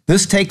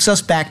 This takes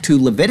us back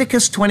to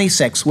Leviticus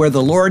 26, where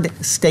the Lord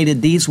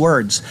stated these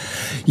words,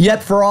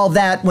 "Yet for all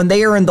that, when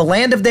they are in the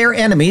land of their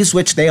enemies,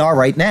 which they are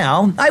right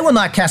now, I will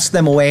not cast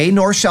them away,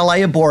 nor shall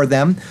I abhor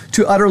them,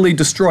 to utterly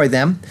destroy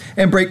them,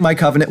 and break my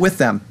covenant with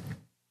them.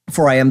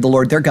 For I am the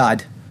Lord their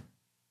God.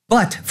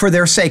 But for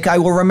their sake I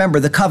will remember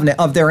the covenant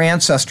of their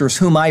ancestors,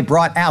 whom I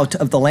brought out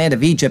of the land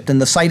of Egypt in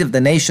the sight of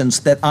the nations,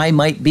 that I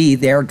might be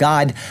their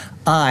God.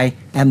 I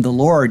am the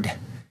Lord."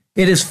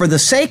 It is for the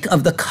sake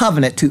of the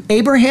covenant to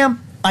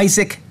Abraham,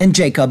 Isaac, and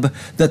Jacob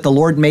that the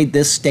Lord made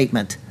this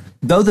statement.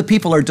 Though the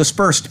people are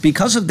dispersed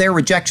because of their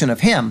rejection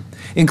of him,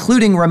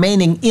 including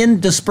remaining in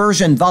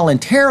dispersion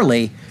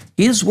voluntarily,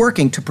 he is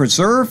working to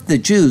preserve the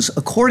Jews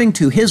according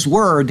to his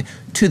word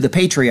to the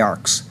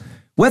patriarchs.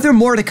 Whether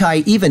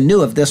Mordecai even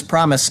knew of this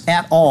promise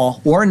at all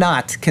or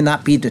not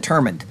cannot be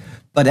determined.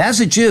 But as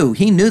a Jew,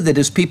 he knew that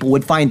his people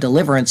would find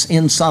deliverance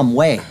in some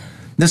way.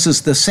 This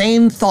is the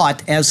same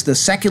thought as the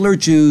secular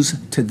Jews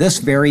to this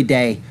very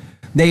day.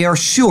 They are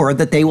sure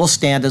that they will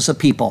stand as a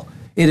people.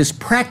 It is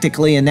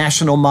practically a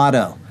national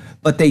motto,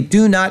 but they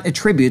do not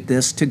attribute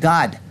this to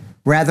God.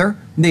 Rather,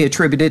 they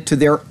attribute it to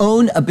their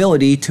own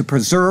ability to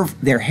preserve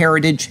their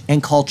heritage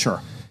and culture.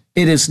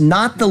 It is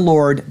not the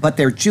Lord, but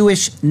their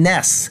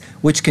Jewishness,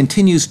 which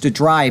continues to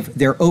drive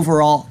their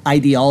overall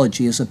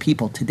ideology as a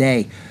people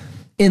today.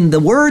 In the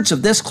words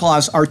of this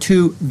clause are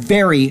two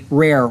very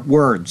rare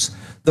words.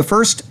 The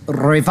first,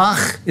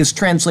 revach, is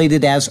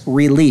translated as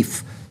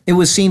relief. It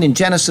was seen in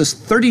Genesis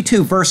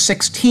 32, verse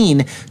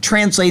 16,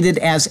 translated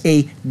as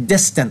a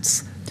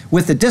distance.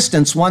 With the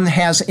distance, one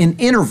has an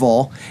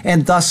interval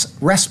and thus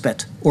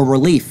respite or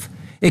relief.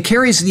 It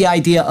carries the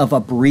idea of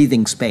a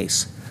breathing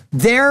space.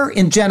 There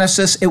in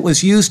Genesis, it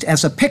was used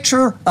as a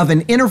picture of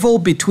an interval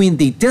between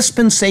the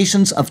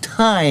dispensations of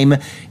time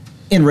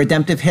in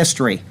redemptive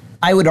history.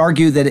 I would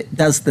argue that it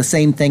does the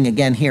same thing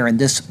again here in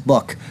this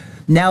book.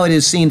 Now it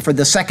is seen for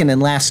the second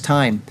and last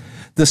time.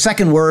 The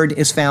second word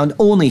is found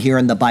only here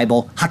in the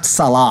Bible,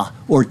 hatzalah,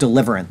 or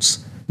deliverance.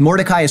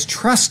 Mordecai is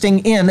trusting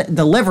in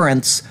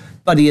deliverance,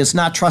 but he is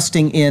not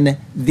trusting in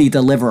the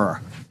deliverer.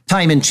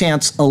 Time and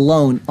chance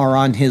alone are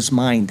on his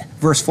mind.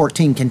 Verse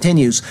 14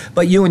 continues,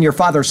 "But you and your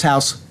father's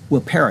house will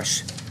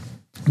perish."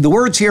 The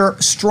words here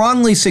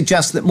strongly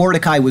suggest that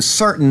Mordecai was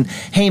certain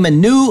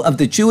Haman knew of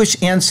the Jewish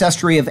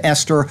ancestry of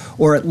Esther,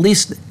 or at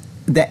least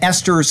the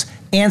Esther's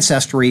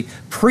ancestry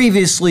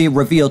previously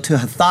revealed to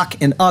Hathach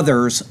and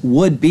others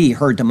would be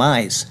her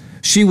demise.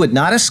 She would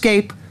not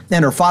escape,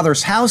 and her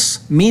father's house,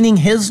 meaning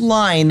his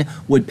line,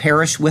 would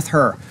perish with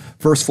her.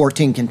 Verse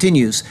 14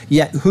 continues,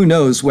 "Yet who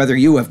knows whether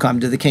you have come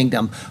to the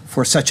kingdom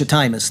for such a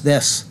time as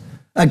this?"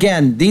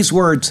 Again, these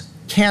words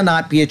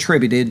cannot be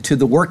attributed to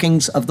the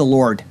workings of the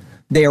Lord.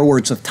 They are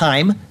words of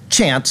time,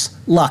 chance,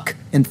 luck,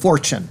 and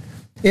fortune.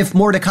 If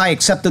Mordecai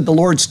accepted the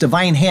Lord's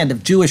divine hand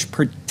of Jewish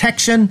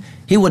protection,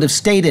 he would have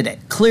stated it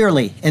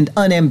clearly and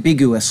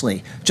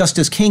unambiguously, just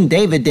as King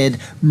David did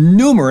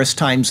numerous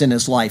times in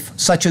his life,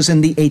 such as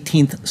in the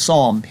 18th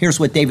Psalm. Here's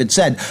what David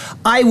said,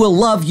 "I will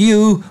love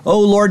you, O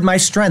Lord, my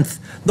strength.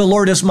 The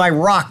Lord is my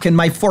rock and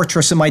my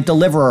fortress and my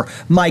deliverer,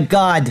 my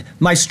God,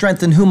 my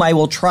strength in whom I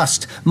will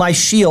trust, my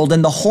shield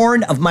and the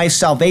horn of my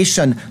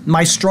salvation,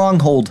 my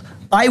stronghold.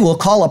 I will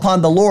call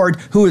upon the Lord,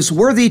 who is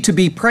worthy to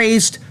be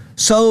praised.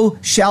 So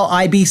shall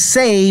I be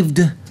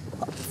saved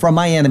from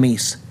my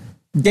enemies."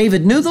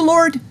 David knew the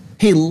Lord,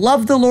 he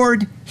loved the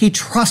Lord, he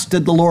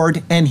trusted the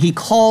Lord, and he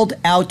called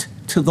out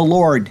to the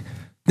Lord.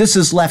 This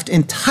is left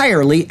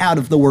entirely out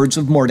of the words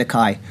of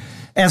Mordecai.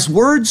 As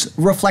words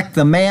reflect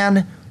the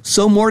man,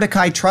 so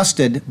Mordecai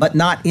trusted, but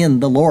not in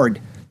the Lord.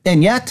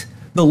 And yet,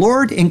 the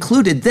Lord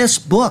included this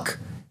book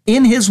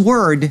in his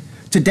word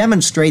to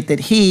demonstrate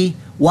that he,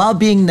 while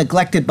being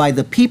neglected by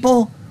the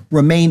people,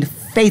 remained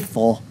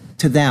faithful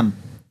to them.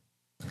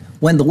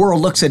 When the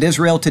world looks at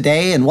Israel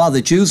today, and while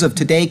the Jews of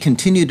today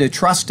continue to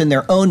trust in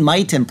their own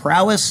might and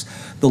prowess,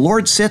 the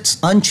Lord sits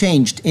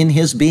unchanged in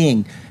his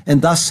being,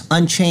 and thus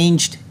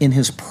unchanged in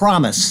his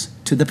promise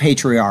to the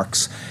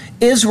patriarchs.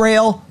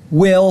 Israel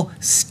will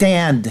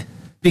stand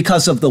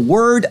because of the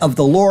word of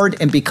the Lord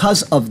and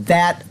because of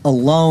that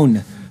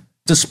alone.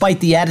 Despite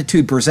the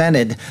attitude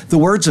presented, the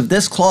words of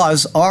this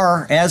clause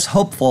are as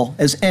hopeful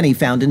as any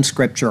found in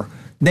Scripture.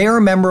 They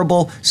are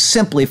memorable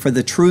simply for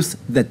the truth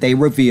that they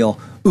reveal.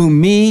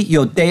 Umi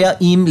yodea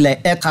im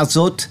le'et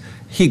hazot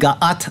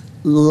higaat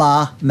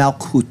la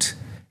malchut.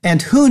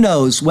 And who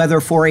knows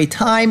whether for a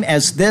time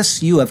as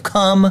this you have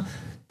come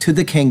to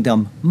the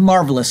kingdom.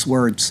 Marvelous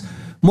words.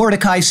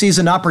 Mordecai sees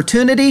an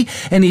opportunity,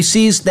 and he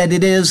sees that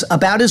it is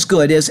about as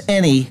good as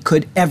any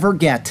could ever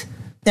get.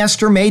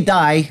 Esther may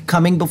die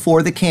coming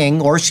before the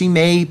king, or she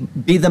may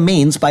be the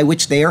means by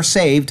which they are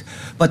saved,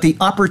 but the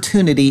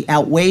opportunity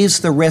outweighs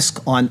the risk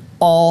on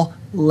all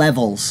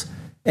levels.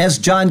 As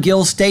John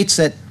Gill states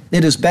it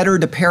is better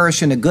to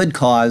perish in a good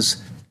cause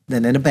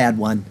than in a bad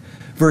one.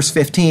 Verse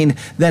 15,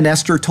 then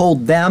Esther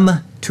told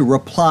them to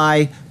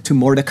reply to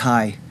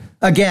Mordecai.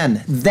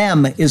 Again,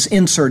 them is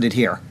inserted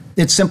here.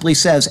 It simply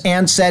says,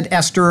 and said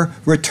Esther,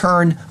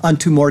 return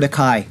unto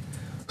Mordecai.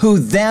 Who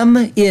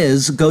them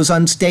is goes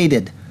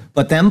unstated,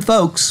 but them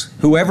folks,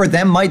 whoever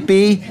them might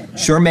be,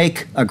 sure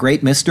make a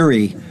great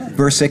mystery.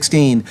 Verse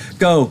 16,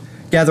 go,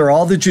 gather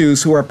all the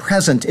Jews who are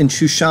present in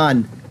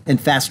Shushan and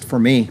fast for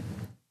me.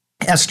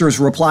 Esther's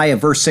reply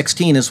of verse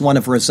 16 is one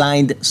of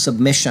resigned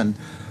submission.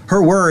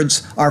 Her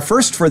words are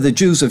first for the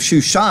Jews of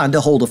Shushan to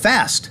hold a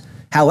fast.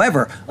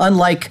 However,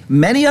 unlike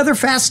many other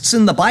fasts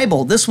in the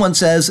Bible, this one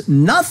says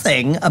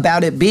nothing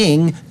about it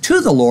being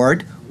to the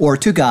Lord or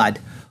to God.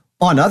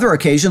 On other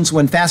occasions,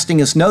 when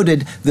fasting is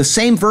noted, the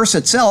same verse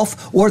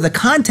itself or the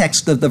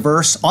context of the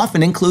verse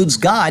often includes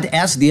God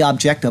as the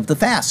object of the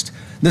fast.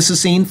 This is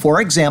seen, for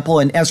example,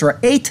 in Ezra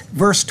 8,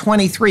 verse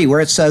 23,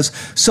 where it says,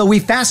 so we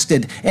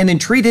fasted and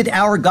entreated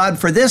our God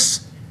for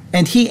this,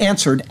 and he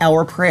answered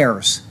our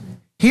prayers.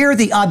 Here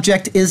the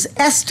object is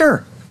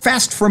Esther.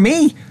 Fast for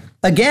me.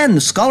 Again,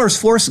 scholars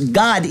force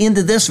God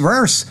into this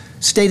verse,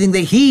 stating that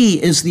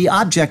he is the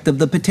object of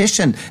the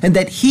petition and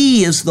that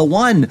he is the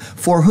one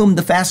for whom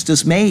the fast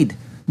is made.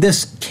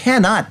 This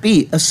cannot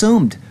be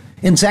assumed.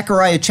 In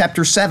Zechariah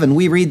chapter 7,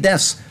 we read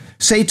this,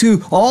 say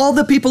to all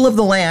the people of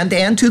the land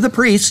and to the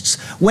priests,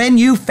 when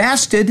you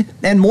fasted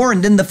and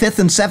mourned in the 5th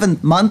and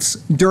 7th months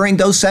during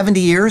those 70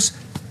 years,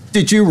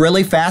 did you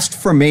really fast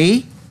for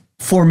me?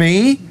 For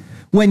me?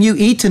 When you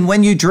eat and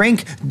when you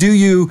drink, do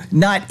you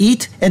not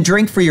eat and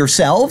drink for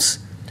yourselves?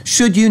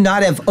 Should you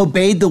not have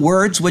obeyed the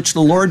words which the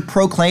Lord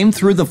proclaimed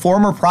through the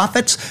former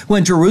prophets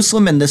when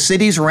Jerusalem and the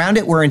cities around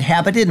it were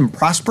inhabited and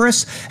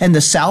prosperous, and the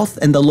south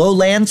and the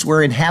lowlands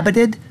were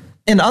inhabited?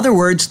 In other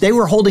words, they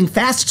were holding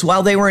fasts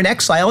while they were in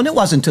exile, and it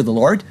wasn't to the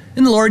Lord,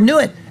 and the Lord knew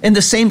it. In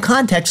the same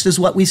context as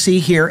what we see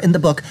here in the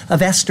book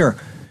of Esther.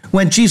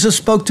 When Jesus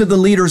spoke to the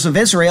leaders of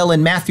Israel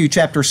in Matthew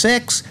chapter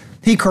 6,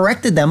 he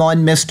corrected them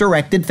on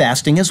misdirected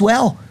fasting as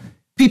well.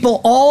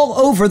 People all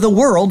over the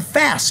world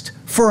fast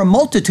for a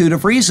multitude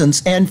of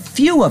reasons, and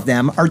few of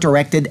them are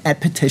directed at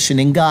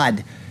petitioning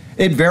God.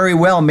 It very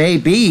well may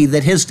be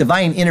that his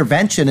divine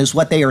intervention is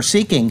what they are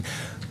seeking,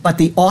 but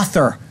the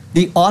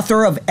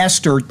author of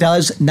Esther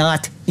does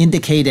not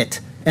indicate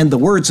it, and the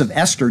words of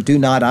Esther do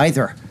not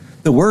either.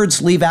 The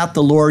words leave out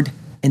the Lord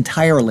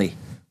entirely.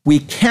 We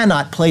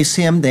cannot place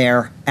him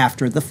there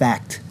after the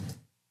fact.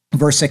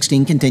 Verse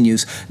 16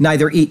 continues,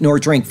 neither eat nor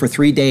drink for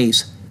 3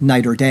 days,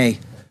 night or day.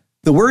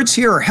 The words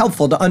here are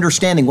helpful to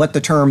understanding what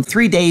the term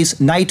 3 days,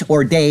 night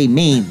or day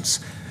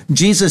means.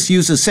 Jesus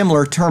uses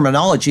similar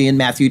terminology in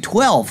Matthew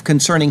 12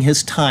 concerning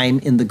his time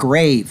in the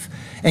grave.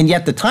 And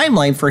yet the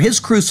timeline for his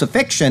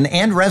crucifixion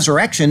and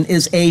resurrection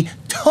is a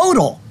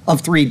total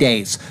of 3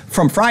 days,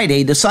 from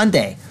Friday to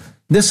Sunday.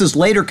 This is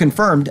later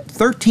confirmed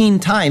 13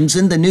 times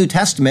in the New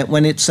Testament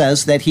when it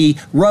says that he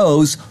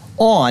rose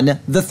on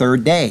the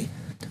third day.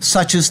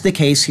 Such is the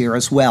case here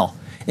as well.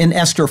 In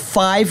Esther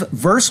 5,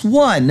 verse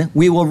 1,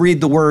 we will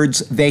read the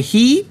words,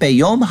 Vehi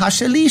beyom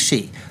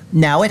hashalishi.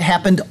 Now it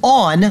happened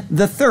on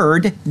the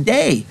third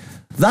day.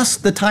 Thus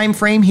the time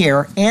frame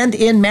here and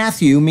in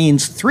Matthew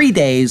means 3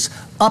 days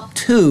up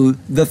to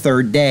the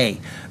third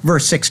day.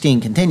 Verse 16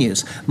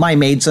 continues, my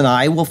maids and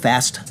I will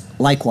fast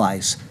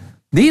likewise.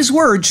 These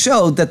words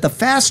showed that the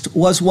fast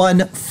was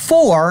one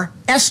for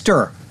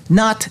Esther,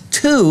 not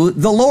to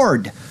the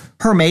Lord.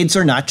 Her maids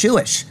are not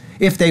Jewish.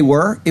 If they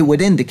were, it would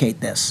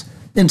indicate this.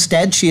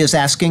 Instead, she is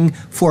asking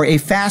for a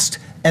fast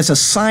as a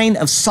sign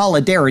of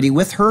solidarity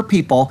with her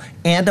people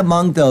and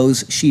among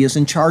those she is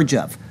in charge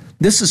of.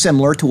 This is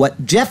similar to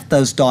what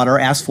Jephthah's daughter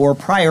asked for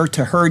prior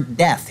to her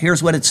death.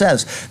 Here's what it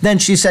says. Then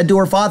she said to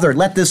her father,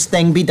 let this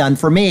thing be done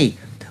for me.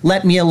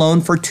 Let me alone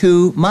for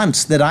 2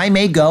 months, that I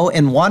may go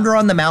and wander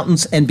on the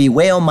mountains and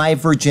bewail my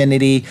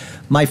virginity,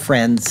 my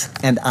friends,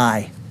 and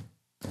I.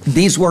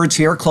 These words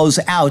here close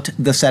out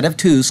the set of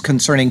twos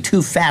concerning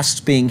 2 fasts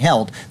being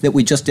held that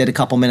we just did a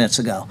couple minutes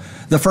ago.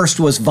 The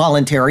first was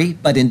voluntary,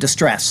 but in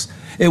distress.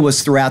 It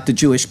was throughout the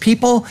Jewish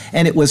people,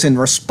 and it was in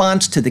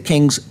response to the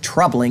king's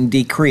troubling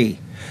decree.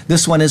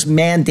 This one is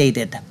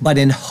mandated, but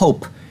in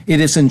hope.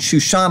 It is in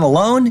Shushan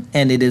alone,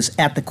 and it is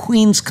at the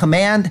queen's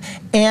command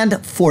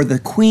and for the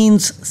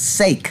queen's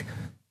sake.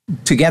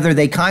 Together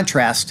they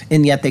contrast,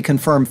 and yet they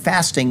confirm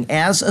fasting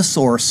as a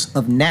source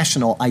of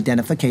national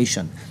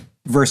identification.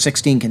 Verse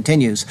 16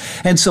 continues,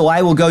 and so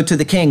I will go to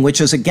the king, which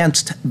is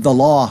against the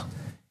law.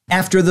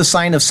 After the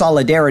sign of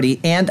solidarity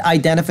and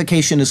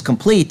identification is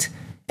complete,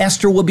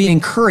 Esther will be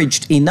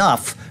encouraged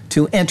enough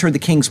to enter the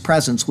king's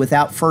presence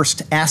without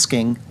first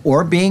asking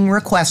or being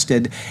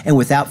requested and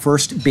without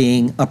first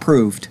being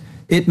approved.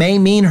 It may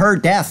mean her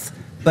death,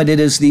 but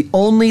it is the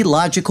only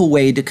logical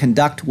way to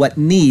conduct what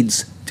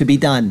needs to be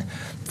done.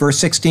 Verse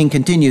 16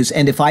 continues,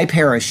 and if I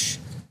perish,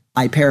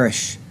 I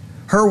perish.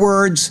 Her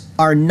words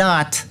are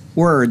not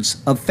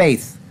words of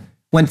faith.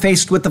 When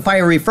faced with the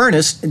fiery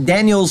furnace,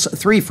 Daniel's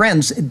 3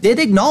 friends did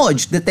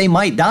acknowledge that they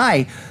might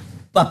die,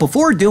 but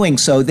before doing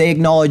so, they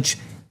acknowledge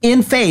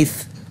in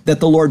faith that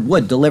the Lord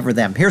would deliver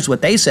them. Here's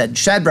what they said.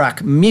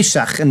 Shadrach,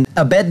 Meshach, and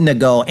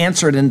Abednego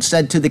answered and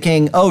said to the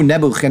king, "O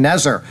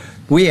Nebuchadnezzar,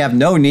 we have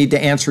no need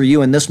to answer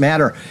you in this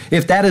matter.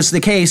 If that is the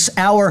case,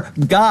 our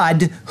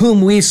God,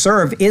 whom we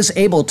serve, is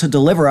able to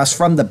deliver us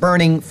from the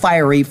burning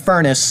fiery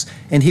furnace,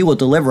 and he will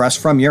deliver us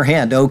from your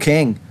hand, O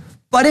king.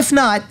 But if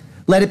not,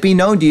 let it be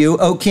known to you,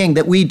 O king,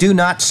 that we do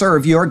not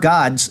serve your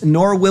gods,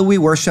 nor will we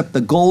worship the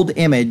gold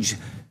image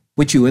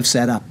which you have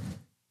set up."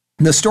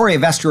 The story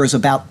of Esther is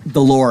about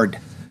the Lord,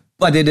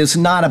 but it is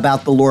not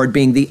about the Lord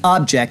being the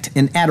object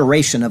and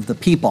adoration of the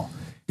people.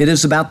 It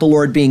is about the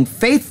Lord being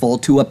faithful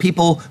to a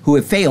people who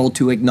have failed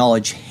to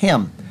acknowledge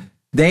him.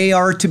 They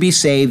are to be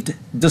saved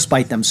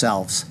despite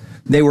themselves.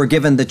 They were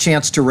given the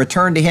chance to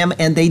return to him,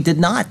 and they did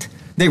not.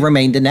 They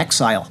remained in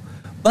exile.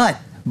 But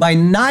by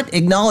not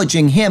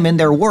acknowledging him in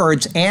their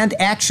words and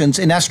actions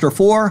in Esther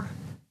 4,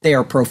 they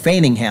are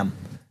profaning him.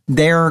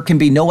 There can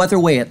be no other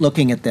way at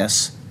looking at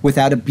this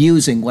without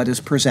abusing what is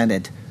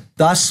presented.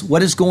 Thus,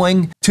 what is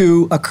going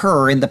to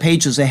occur in the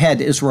pages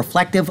ahead is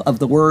reflective of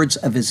the words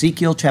of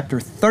Ezekiel chapter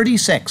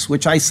 36,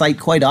 which I cite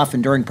quite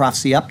often during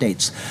prophecy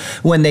updates.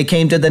 When they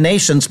came to the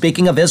nation,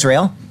 speaking of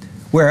Israel,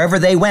 wherever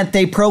they went,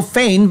 they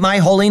profaned my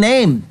holy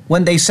name.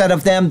 When they said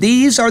of them,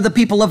 "These are the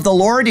people of the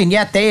Lord, and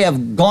yet they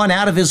have gone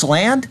out of his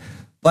land."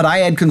 But I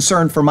had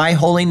concern for my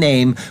holy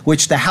name,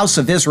 which the house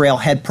of Israel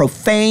had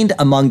profaned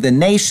among the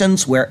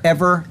nations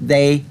wherever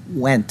they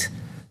went.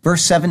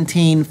 Verse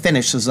 17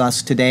 finishes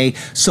us today.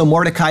 So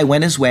Mordecai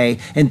went his way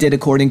and did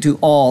according to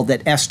all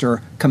that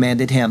Esther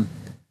commanded him.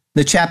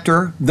 The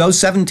chapter, though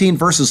 17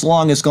 verses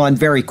long, has gone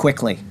very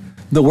quickly.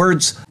 The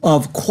words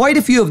of quite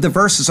a few of the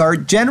verses are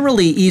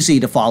generally easy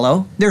to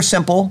follow. They're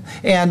simple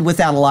and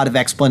without a lot of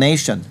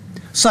explanation.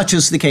 Such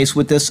is the case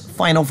with this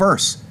final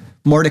verse.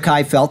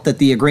 Mordecai felt that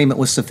the agreement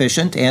was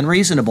sufficient and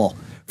reasonable.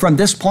 From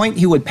this point,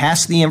 he would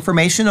pass the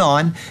information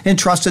on and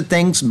trust that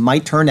things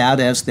might turn out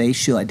as they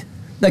should.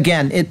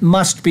 Again, it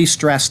must be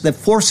stressed that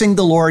forcing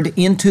the Lord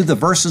into the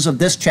verses of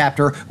this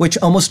chapter, which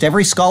almost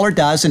every scholar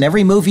does, and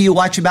every movie you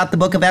watch about the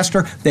book of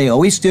Esther, they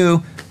always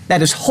do,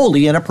 that is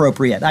wholly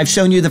inappropriate. I've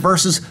shown you the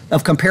verses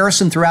of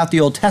comparison throughout the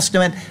Old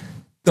Testament.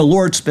 The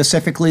Lord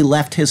specifically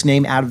left his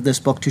name out of this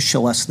book to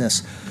show us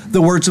this.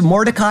 The words of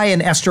Mordecai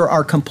and Esther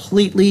are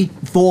completely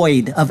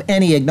void of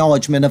any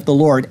acknowledgement of the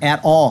Lord at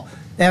all,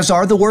 as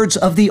are the words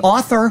of the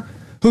author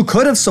who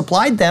could have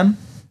supplied them.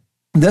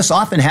 This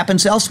often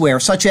happens elsewhere,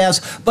 such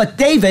as, "But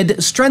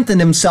David strengthened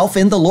himself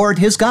in the Lord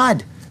his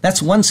God."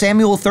 That's 1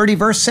 Samuel 30,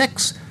 verse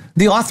 6.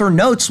 The author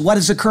notes what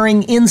is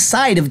occurring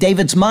inside of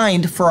David's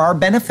mind for our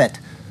benefit.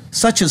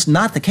 Such is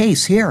not the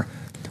case here.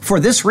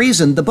 For this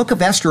reason, the book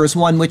of Esther is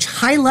one which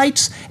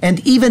highlights and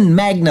even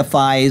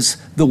magnifies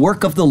the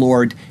work of the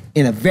Lord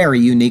in a very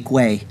unique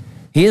way.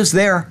 He is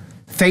there,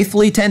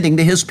 faithfully tending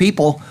to his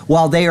people,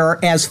 while they are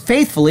as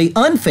faithfully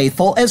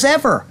unfaithful as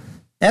ever.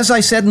 As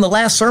I said in the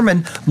last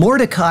sermon,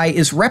 Mordecai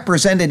is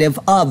representative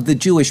of the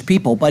Jewish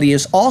people, but he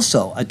is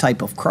also a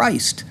type of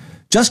Christ.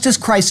 Just as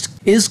Christ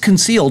is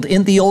concealed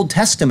in the Old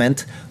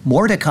Testament,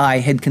 Mordecai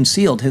had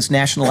concealed his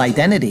national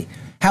identity.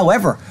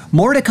 However,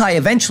 Mordecai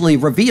eventually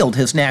revealed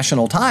his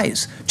national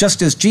ties,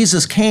 just as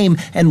Jesus came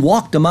and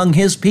walked among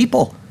his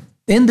people.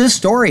 In this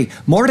story,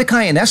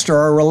 Mordecai and Esther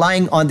are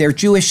relying on their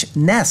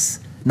Jewishness,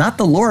 not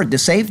the Lord, to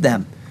save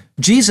them.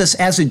 Jesus,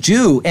 as a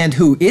Jew and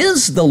who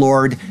is the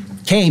Lord,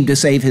 came to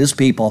save his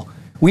people.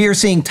 We are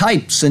seeing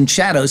types and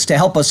shadows to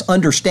help us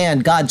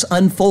understand God's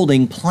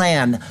unfolding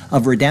plan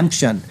of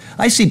redemption.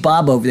 I see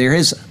Bob over there.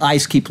 His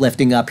eyes keep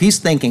lifting up. He's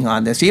thinking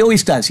on this. He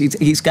always does.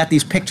 He's got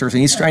these pictures,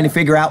 and he's trying to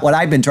figure out what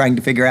I've been trying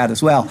to figure out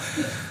as well.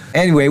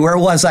 Anyway, where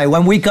was I?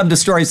 When we come to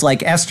stories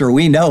like Esther,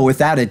 we know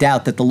without a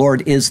doubt that the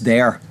Lord is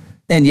there,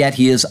 and yet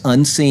he is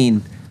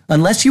unseen.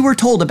 Unless you were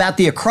told about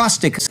the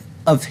acrostics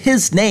of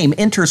his name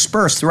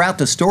interspersed throughout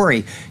the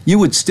story, you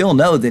would still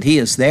know that he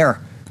is there.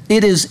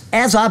 It is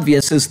as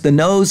obvious as the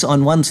nose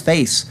on one's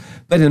face,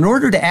 but in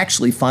order to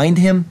actually find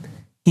him,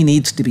 he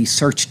needs to be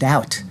searched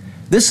out.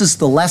 This is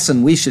the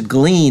lesson we should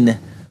glean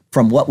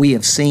from what we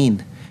have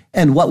seen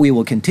and what we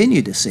will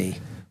continue to see.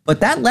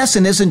 But that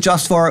lesson isn't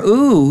just for,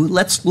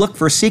 let's look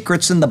for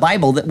secrets in the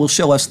Bible that will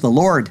show us the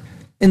Lord.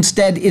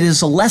 Instead, it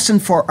is a lesson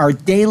for our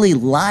daily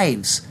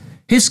lives.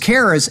 His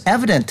care is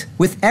evident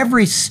with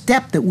every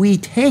step that we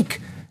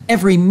take,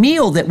 every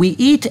meal that we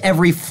eat,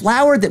 every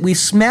flower that we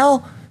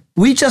smell.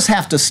 We just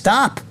have to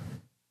stop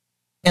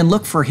and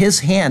look for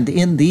his hand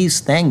in these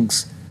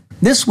things.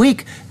 This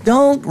week,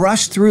 don't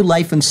rush through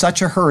life in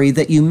such a hurry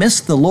that you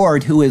miss the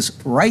Lord who is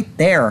right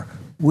there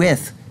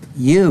with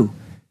you.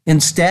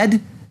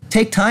 Instead,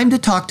 take time to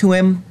talk to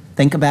him,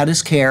 think about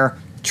his care,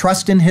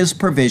 trust in his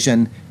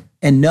provision,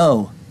 and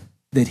know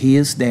that he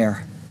is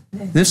there.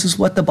 This is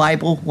what the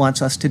Bible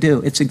wants us to do.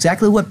 It's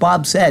exactly what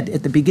Bob said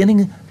at the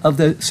beginning of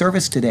the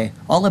service today,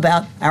 all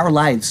about our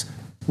lives.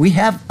 We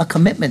have a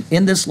commitment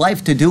in this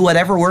life to do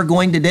whatever we're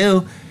going to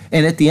do,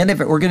 and at the end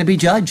of it, we're going to be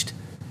judged.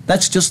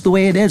 That's just the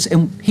way it is,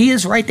 and he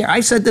is right there.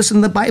 I said this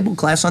in the Bible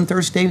class on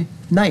Thursday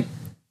night.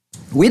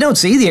 We don't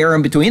see the air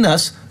in between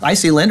us. I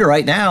see Linda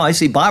right now. I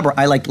see Bob.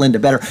 I like Linda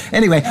better.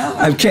 Anyway,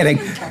 I'm kidding.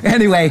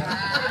 Anyway,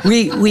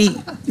 we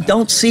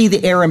don't see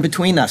the air in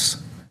between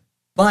us,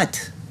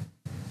 but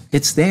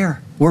it's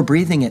there. We're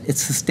breathing it.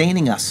 It's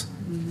sustaining us.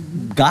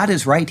 God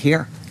is right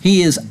here.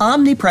 He is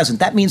omnipresent.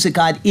 That means that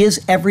God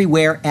is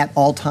everywhere at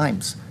all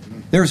times.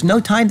 There's no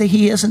time that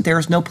he isn't. There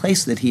is no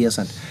place that he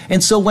isn't.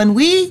 And so when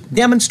we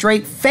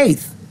demonstrate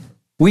faith,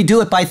 we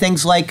do it by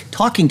things like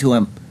talking to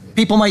him.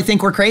 People might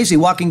think we're crazy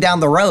walking down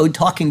the road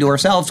talking to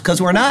ourselves,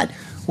 because we're not.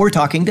 We're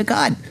talking to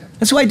God.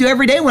 That's what I do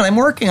every day when I'm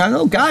working. I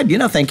go, God,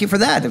 thank you for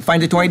that. If I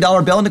find a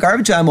 $20 bill in the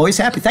garbage, I'm always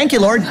happy. Thank you,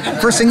 Lord.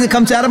 First thing that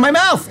comes out of my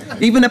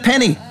mouth, even a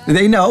penny.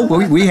 They know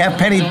we have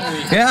penny.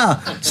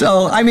 Yeah.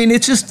 So,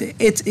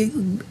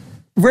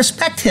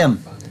 respect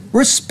him.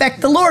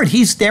 Respect the Lord.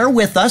 He's there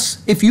with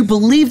us. If you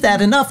believe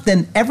that enough,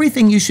 then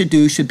everything you should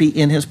do should be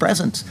in his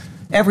presence.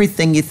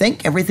 Everything you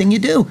think, everything you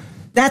do.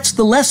 That's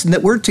the lesson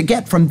that we're to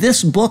get from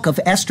this book of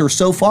Esther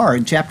so far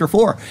in chapter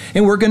 4.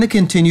 And we're going to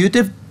continue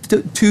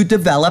to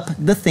develop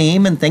the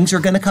theme, and things are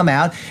going to come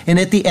out. And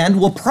at the end,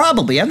 we'll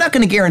probably, I'm not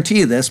going to guarantee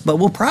you this, but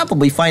we'll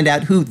probably find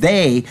out who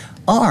they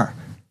are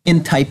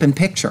in type and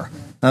picture.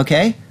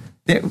 Okay?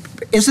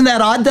 Isn't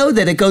that odd, though,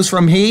 that it goes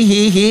from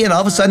he, and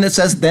all of a sudden it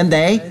says then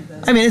they?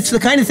 I mean, it's the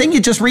kind of thing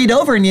you just read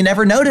over and you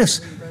never notice.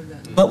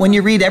 But when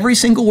you read every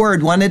single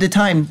word one at a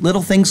time,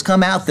 little things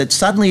come out that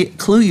suddenly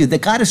clue you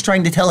that God is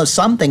trying to tell us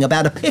something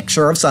about a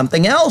picture of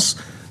something else.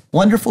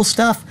 Wonderful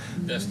stuff.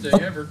 Best day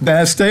ever.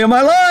 Best day of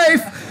my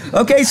life.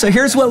 Okay, so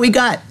here's what we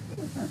got.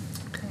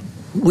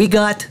 We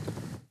got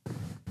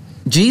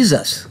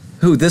Jesus,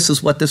 who this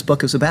is what this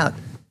book is about.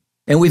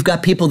 And we've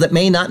got people that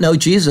may not know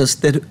Jesus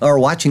that are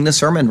watching the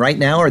sermon right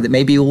now, or that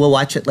maybe will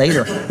watch it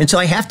later. And so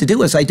I have to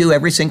do, as I do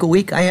every single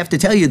week, I have to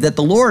tell you that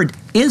the Lord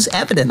is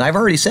evident. I've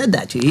already said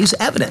that to you. He's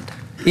evident.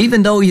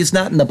 Even though he's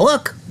not in the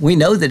book, we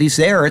know that he's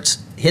there.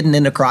 It's hidden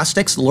in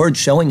acrostics. The Lord's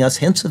showing us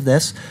hints of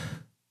this.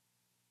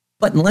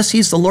 But unless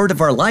he's the Lord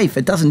of our life,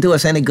 it doesn't do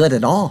us any good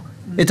at all.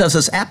 It does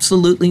us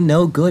absolutely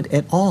no good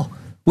at all.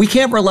 We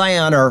can't rely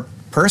on our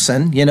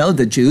person.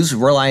 The Jews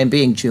rely on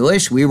being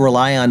Jewish. We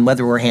rely on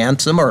whether we're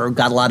handsome or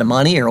got a lot of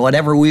money or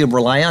whatever we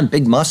rely on,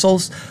 big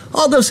muscles.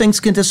 All those things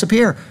can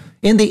disappear.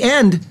 In the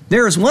end,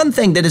 there is one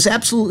thing that is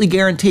absolutely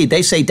guaranteed.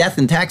 They say death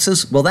and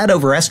taxes. Well, that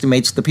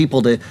overestimates the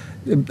people to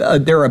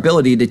their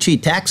ability to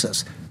cheat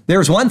taxes.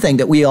 There's one thing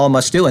that we all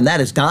must do, and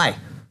that is die.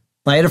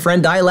 I had a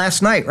friend die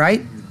last night,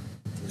 right?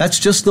 That's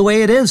just the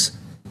way it is.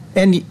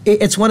 And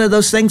it's one of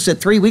those things that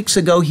 3 weeks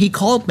ago he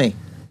called me. And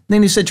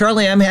then he said,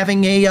 Charlie, I'm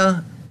having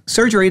a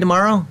surgery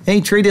tomorrow. And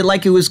he treated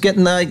like he was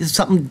getting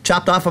something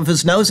chopped off of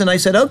his nose. And I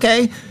said,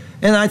 okay.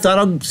 And I thought,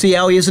 I'll see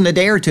how he is in a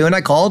day or two. And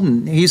I called,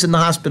 and he's in the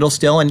hospital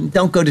still. And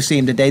don't go to see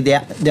him today.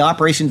 The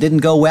operation didn't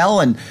go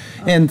well,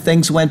 and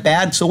things went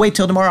bad. So wait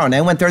till tomorrow. And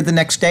I went there the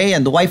next day,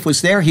 and the wife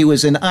was there. He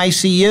was in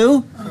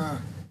ICU.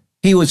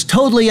 He was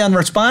totally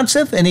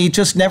unresponsive, and he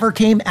just never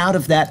came out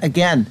of that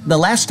again. The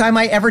last time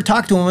I ever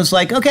talked to him was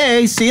like,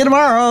 okay, see you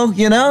tomorrow,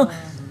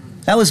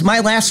 That was my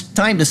last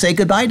time to say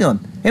goodbye to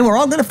him. And we're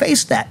all going to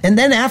face that. And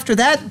then after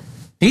that,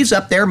 he's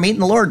up there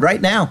meeting the Lord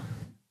right now.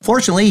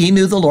 Fortunately, he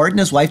knew the Lord, and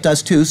his wife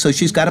does too, so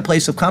she's got a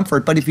place of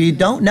comfort. But if you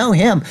don't know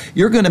him,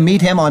 you're going to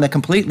meet him on a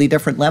completely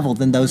different level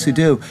than those who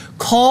do.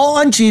 Call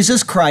on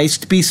Jesus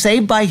Christ, be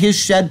saved by his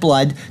shed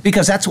blood,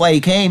 because that's why he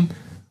came,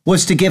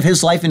 was to give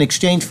his life in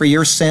exchange for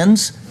your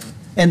sins.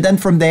 And then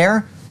from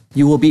there,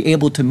 you will be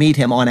able to meet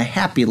him on a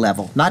happy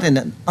level, not in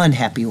an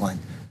unhappy one.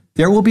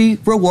 There will be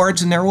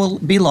rewards and there will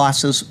be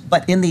losses,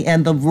 but in the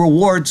end, the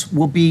rewards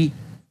will be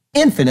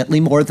infinitely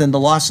more than the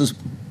losses,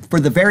 for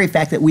the very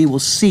fact that we will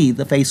see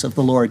the face of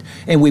the Lord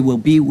and we will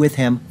be with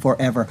him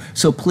forever.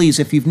 So please,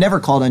 if you've never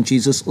called on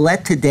Jesus,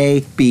 let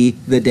today be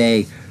the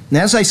day. And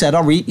as I said,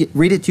 I'll read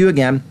it to you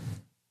again.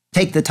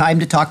 Take the time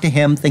to talk to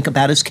him, think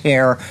about his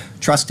care,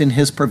 trust in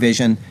his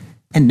provision,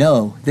 and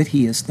know that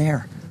he is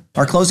there.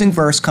 Our closing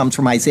verse comes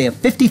from Isaiah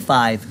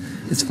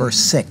 55. It's verse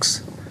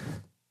 6.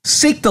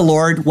 Seek the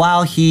Lord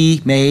while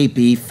he may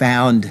be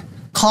found.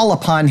 Call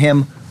upon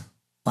him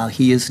while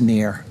he is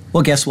near.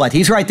 Well, guess what?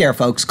 He's right there,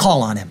 folks.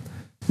 Call on him.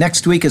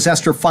 Next week is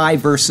Esther 5,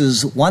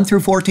 verses 1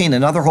 through 14,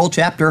 another whole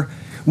chapter.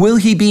 Will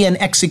he be an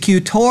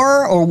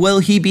executor or will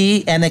he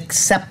be an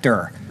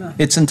acceptor?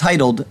 It's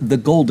entitled The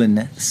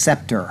Golden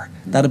Scepter.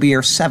 That'll be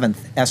your 7th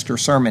Esther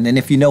sermon. And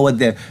if you know what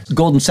the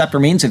golden scepter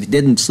means, if you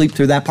didn't sleep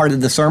through that part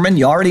of the sermon,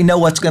 you already know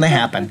what's going to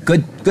happen.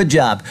 Good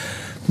job.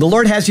 The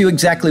Lord has you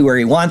exactly where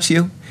he wants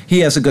you. He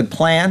has a good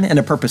plan and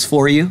a purpose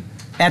for you.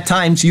 At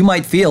times, you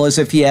might feel as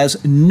if he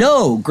has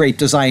no great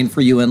design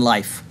for you in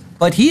life.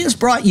 But he has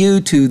brought you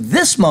to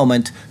this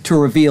moment to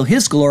reveal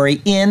his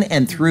glory in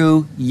and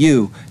through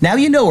you. Now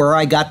you know where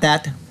I got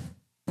that.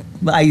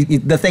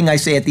 The thing I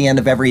say at the end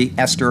of every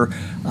Esther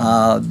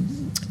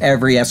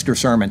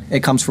sermon.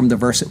 It comes from the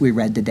verse that we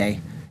read today.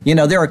 You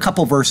know, there are a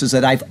couple verses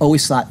that I've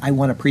always thought I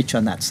want to preach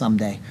on that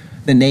someday.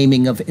 The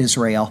naming of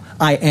Israel.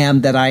 I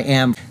am that I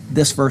am.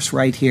 This verse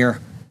right here.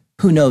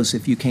 Who knows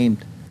if you came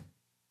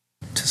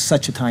to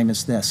such a time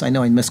as this. I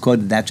know I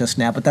misquoted that just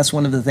now, but that's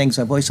one of the things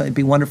I've always thought it'd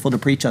be wonderful to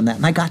preach on that,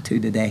 and I got to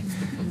today.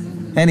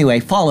 Anyway,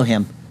 follow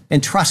him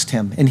and trust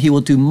him, and he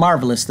will do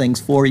marvelous things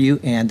for you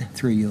and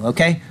through you,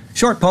 okay?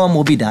 Short poem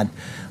will be done.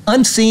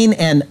 Unseen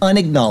and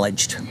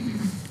unacknowledged.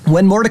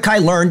 When Mordecai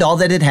learned all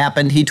that had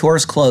happened, he tore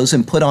his clothes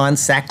and put on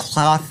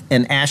sackcloth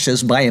and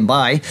ashes by and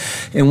by,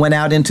 and went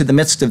out into the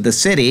midst of the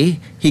city.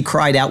 He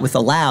cried out with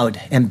a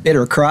loud and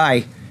bitter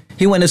cry.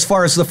 He went as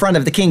far as the front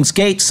of the king's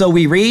gate, so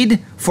we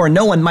read, for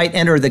no one might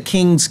enter the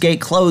king's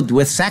gate clothed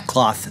with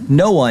sackcloth.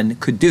 No one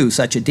could do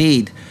such a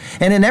deed.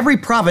 And in every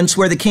province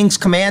where the king's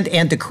command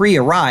and decree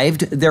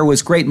arrived, there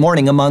was great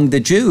mourning among the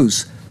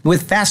Jews,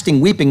 with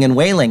fasting, weeping, and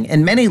wailing,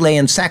 and many lay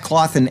in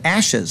sackcloth and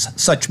ashes.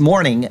 Such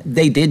mourning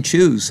they did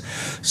choose.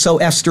 So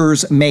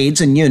Esther's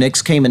maids and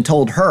eunuchs came and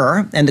told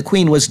her, and the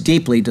queen was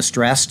deeply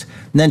distressed.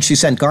 And then she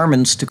sent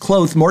garments to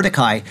clothe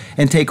Mordecai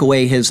and take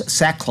away his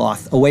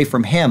sackcloth away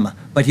from him,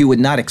 but he would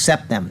not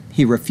accept them.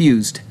 He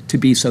refused to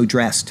be so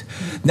dressed.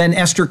 Then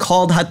Esther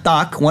called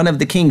Hathach, one of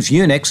the king's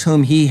eunuchs,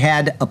 whom he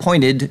had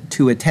appointed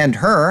to attend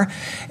her,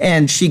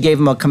 and she gave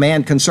him a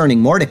command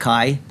concerning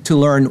Mordecai to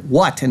learn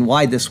what and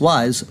why this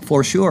was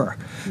for sure.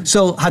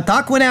 So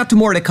Hathach went out to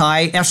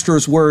Mordecai,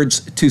 Esther's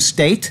words to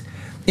state,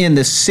 in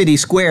the city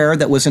square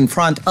that was in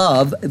front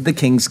of the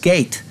king's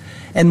gate.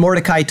 And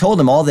Mordecai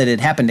told him all that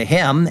had happened to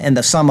him and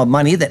the sum of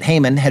money that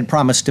Haman had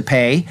promised to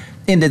pay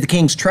into the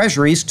king's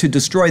treasuries to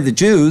destroy the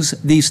Jews.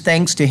 These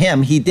things to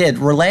him he did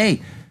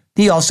relay.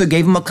 He also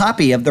gave him a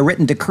copy of the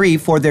written decree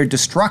for their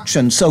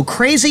destruction, so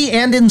crazy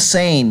and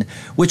insane,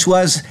 which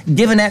was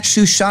given at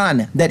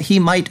Shushan, that he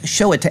might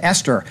show it to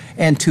Esther,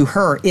 and to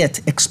her it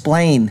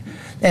explain,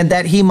 and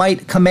that he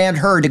might command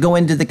her to go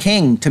into the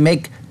king, to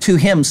make to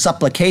him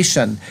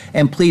supplication,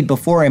 and plead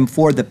before him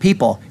for the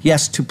people,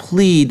 yes, to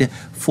plead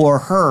for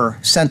her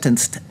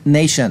sentenced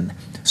nation.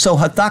 So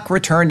Hathach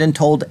returned and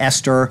told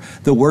Esther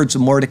the words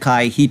of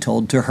Mordecai he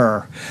told to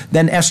her.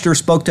 Then Esther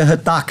spoke to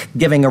Hathach,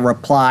 giving a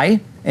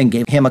reply, and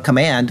gave him a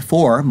command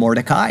for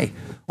Mordecai.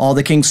 All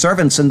the king's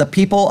servants and the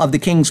people of the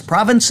king's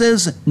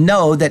provinces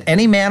know that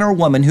any man or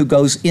woman who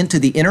goes into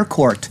the inner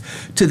court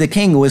to the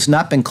king who has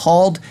not been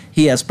called,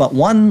 he has but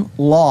one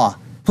law,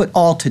 put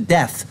all to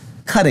death,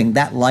 cutting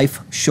that life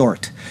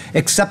short,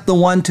 except the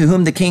one to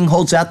whom the king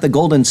holds out the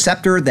golden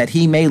scepter, that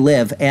he may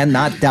live and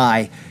not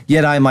die.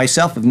 Yet I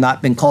myself have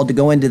not been called to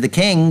go into the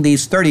king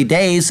these 30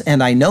 days,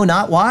 and I know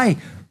not why.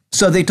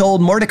 So they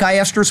told Mordecai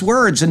Esther's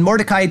words, and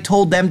Mordecai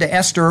told them to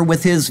Esther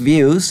with his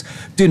views.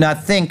 Do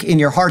not think in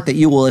your heart that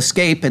you will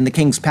escape in the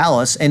king's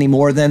palace any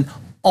more than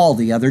all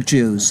the other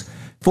Jews.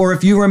 For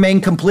if you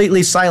remain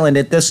completely silent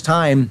at this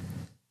time,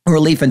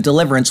 relief and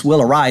deliverance will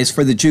arise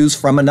for the Jews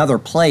from another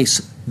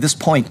place. This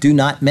point do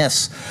not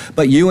miss.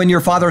 But you and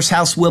your father's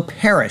house will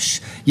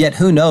perish. Yet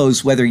who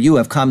knows whether you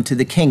have come to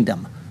the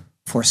kingdom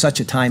for such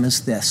a time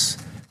as this.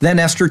 Then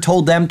Esther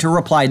told them to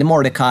reply to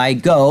Mordecai,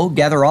 go,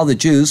 gather all the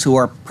Jews who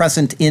are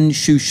present in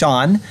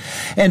Shushan,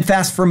 and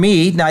fast for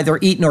me, neither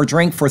eat nor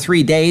drink for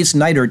 3 days,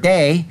 night or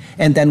day,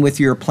 and then with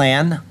your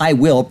plan I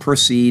will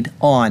proceed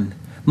on.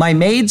 My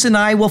maids and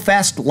I will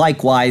fast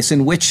likewise,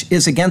 in which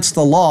is against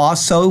the law,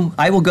 so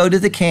I will go to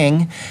the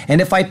king,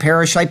 and if I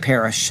perish, I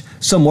perish.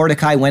 So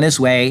Mordecai went his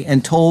way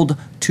and told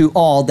to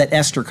all that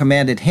Esther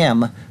commanded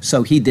him,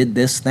 so he did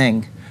this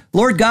thing.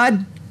 Lord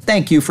God,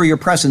 thank you for your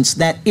presence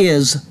that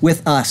is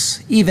with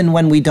us, even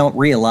when we don't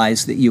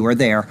realize that you are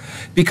there.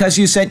 Because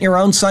you sent your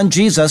own son,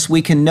 Jesus,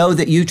 we can know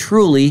that you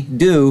truly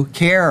do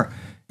care.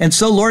 And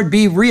so, Lord,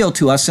 be real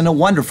to us in a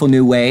wonderful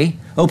new way.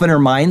 Open our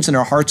minds and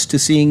our hearts to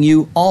seeing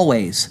you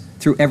always,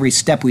 through every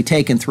step we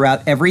take and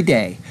throughout every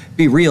day.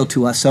 Be real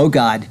to us, O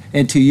God,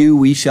 and to you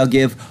we shall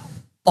give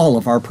all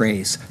of our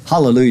praise.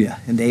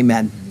 Hallelujah and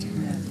amen.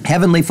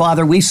 Heavenly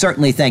Father, we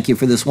certainly thank you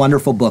for this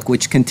wonderful book,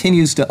 which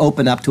continues to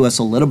open up to us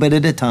a little bit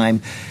at a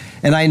time.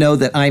 And I know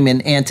that I'm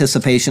in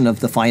anticipation of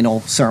the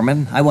final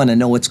sermon. I want to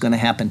know what's going to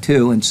happen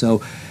too. And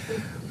so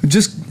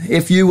just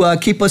if you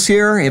keep us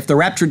here, if the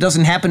rapture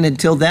doesn't happen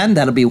until then,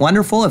 that'll be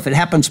wonderful. If it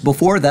happens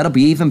before, that'll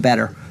be even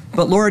better.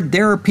 But Lord,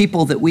 there are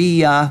people that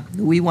we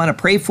want to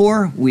pray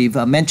for. We've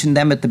mentioned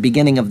them at the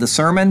beginning of the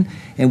sermon,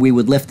 and we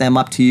would lift them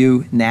up to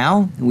you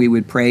now. We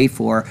would pray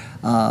for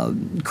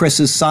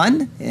Chris's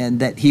son,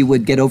 and that he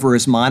would get over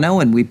his mono,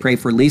 and we pray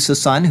for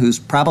Lisa's son, who's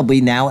probably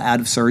now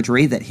out of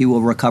surgery, that he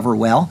will recover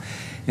well.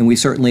 And we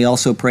certainly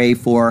also pray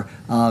for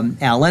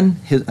Alan,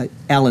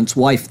 Alan's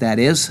wife, that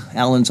is.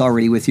 Alan's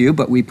already with you,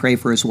 but we pray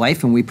for his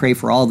wife, and we pray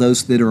for all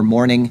those that are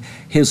mourning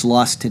his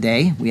loss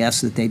today. We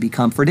ask that they be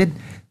comforted.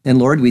 And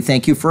Lord, we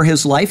thank you for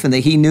his life and that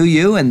he knew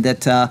you, and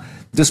that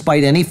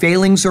despite any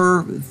failings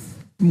or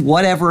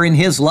whatever in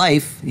his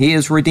life, he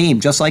is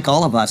redeemed, just like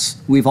all of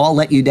us. We've all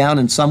let you down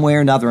in some way or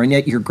another, and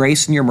yet your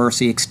grace and your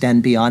mercy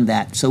extend beyond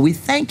that. So we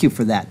thank you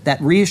for that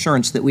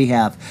reassurance that we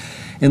have.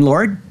 And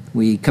Lord,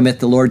 we commit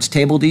the Lord's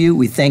table to you.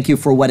 We thank you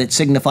for what it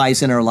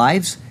signifies in our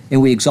lives,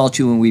 and we exalt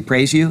you and we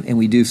praise you, and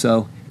we do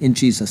so in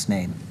Jesus'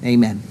 name.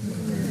 Amen.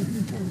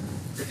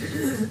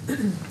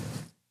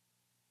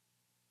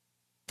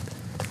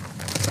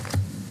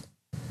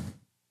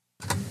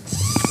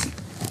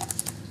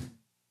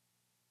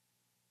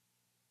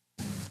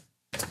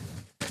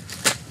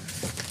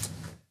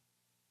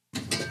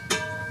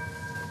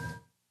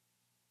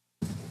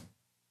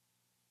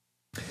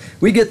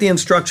 We get the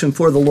instruction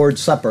for the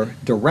Lord's Supper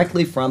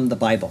directly from the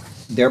Bible.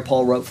 There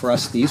Paul wrote for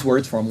us these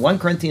words from 1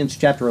 Corinthians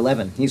chapter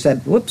 11. He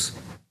said,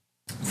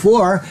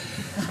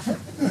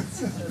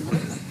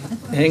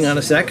 hang on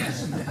a sec.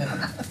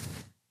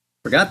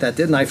 Forgot that,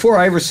 didn't I? For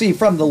I received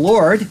from the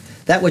Lord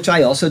that which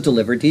I also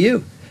delivered to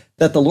you,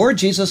 that the Lord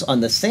Jesus,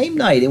 on the same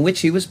night in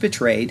which he was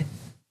betrayed,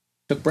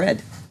 took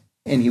bread,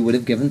 and he would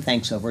have given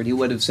thanks over it. He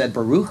would have said,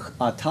 Baruch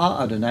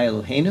atah Adonai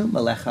Eloheinu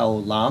melech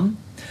haolam,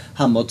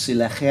 hamotzi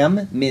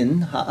lechem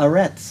min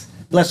haaretz.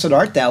 Blessed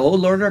art thou, O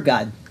Lord our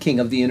God, King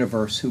of the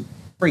universe, who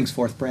brings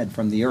forth bread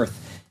from the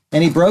earth.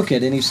 And he broke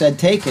it, and he said,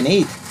 Take and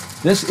eat.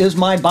 This is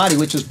my body,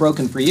 which is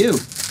broken for you.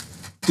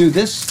 Do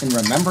this in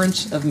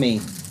remembrance of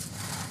me.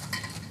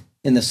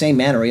 In the same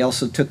manner, he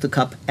also took the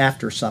cup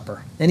after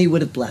supper, and he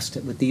would have blessed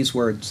it with these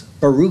words,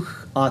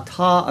 Baruch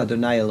atah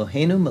Adonai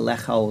Eloheinu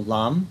melech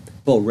haolam,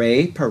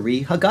 borei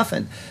pari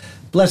hagafen.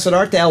 Blessed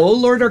art thou, O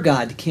Lord our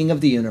God, King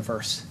of the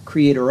universe,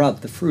 creator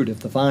of the fruit of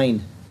the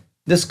vine.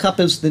 This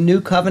cup is the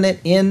new covenant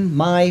in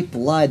my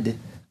blood.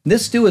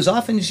 This do as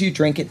often as you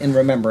drink it in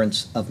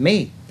remembrance of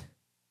me.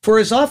 For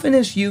as often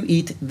as you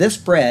eat this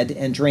bread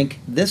and drink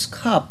this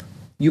cup,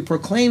 you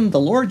proclaim the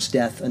Lord's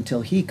death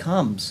until he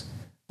comes.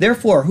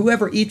 Therefore,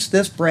 whoever eats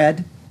this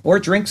bread or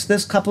drinks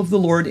this cup of the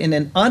Lord in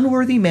an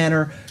unworthy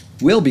manner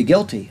will be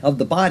guilty of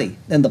the body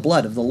and the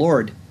blood of the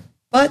Lord.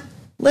 But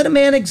let a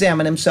man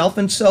examine himself,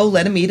 and so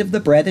let him eat of the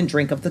bread and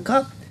drink of the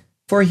cup.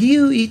 For he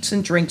who eats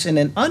and drinks in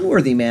an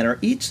unworthy manner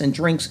eats and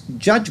drinks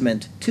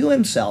judgment to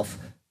himself,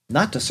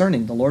 not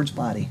discerning the Lord's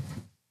body.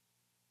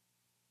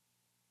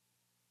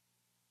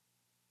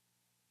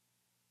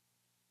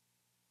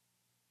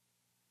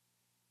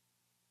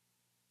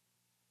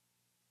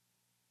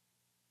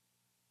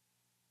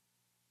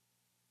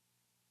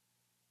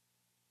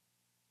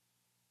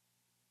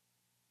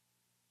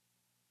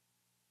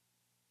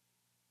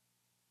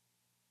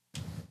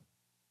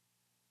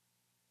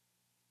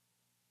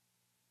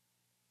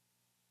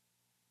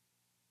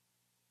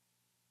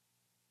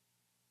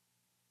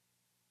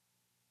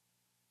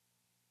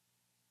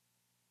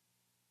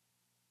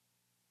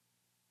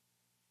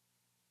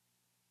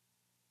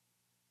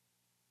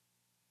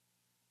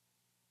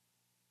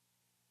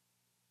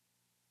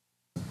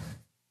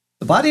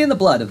 The body and the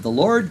blood of the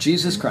Lord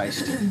Jesus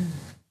Christ.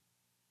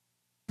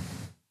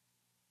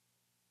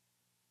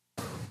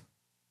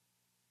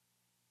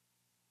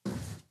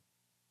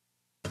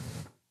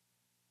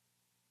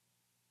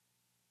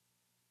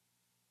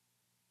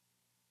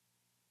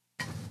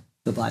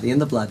 The body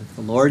and the blood of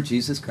the Lord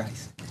Jesus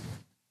Christ.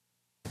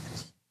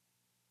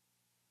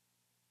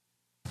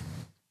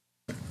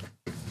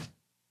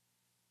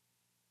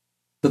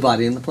 The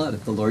body and the blood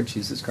of the Lord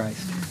Jesus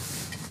Christ.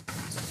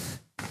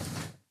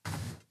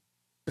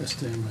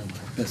 Best day of my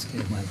life. Best day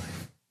of my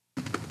life.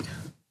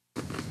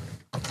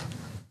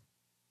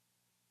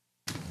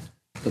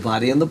 The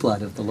body and the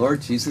blood of the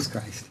Lord Jesus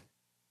Christ.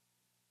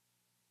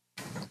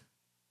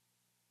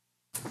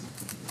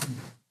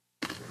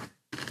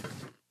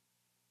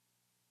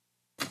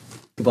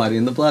 The body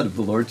and the blood of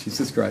the Lord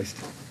Jesus Christ.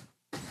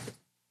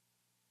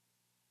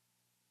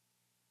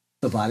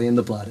 The body and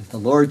the blood of the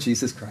Lord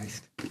Jesus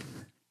Christ.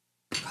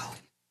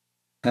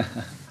 I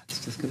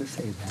was just going to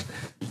say that.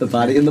 The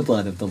body and the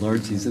blood of the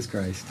Lord Jesus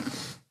Christ.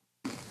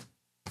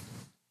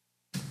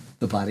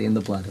 The body and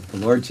the blood of the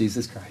Lord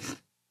Jesus Christ.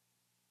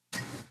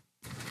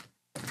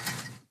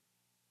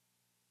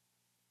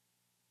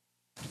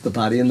 The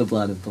body and the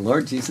blood of the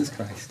Lord Jesus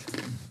Christ.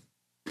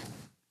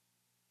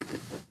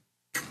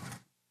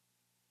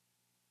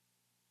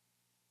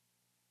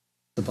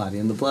 The body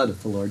and the blood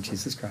of the Lord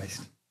Jesus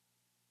Christ.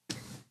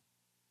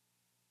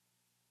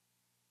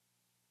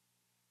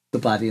 The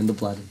body and the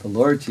blood of the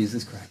Lord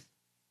Jesus Christ.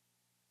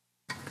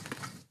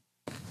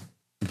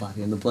 The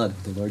body and the blood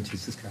of the Lord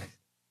Jesus Christ.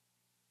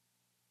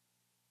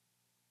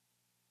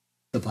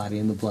 The body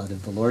and the blood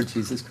of the Lord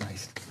Jesus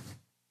Christ.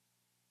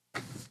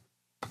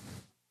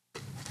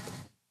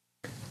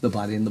 The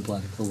body and the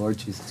blood of the Lord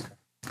Jesus Christ.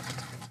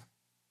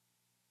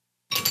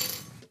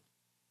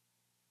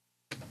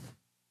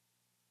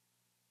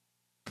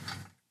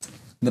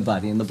 The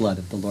body and the blood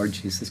of the Lord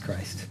Jesus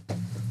Christ.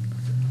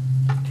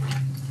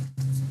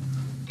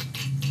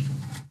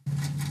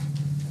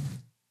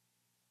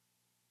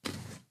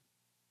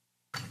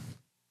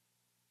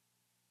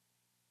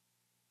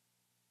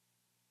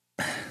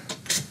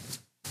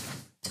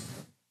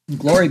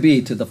 Glory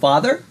be to the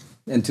Father,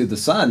 and to the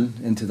Son,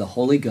 and to the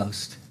Holy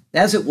Ghost,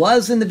 as it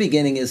was in the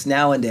beginning, is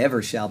now, and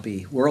ever shall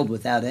be, world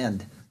without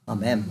end.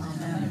 Amen.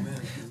 Amen.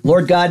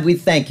 Lord God, we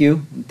thank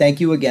you.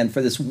 Thank you again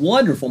for this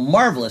wonderful,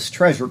 marvelous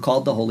treasure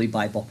called the Holy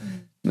Bible.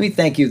 We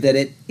thank you that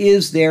it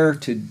is there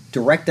to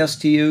direct us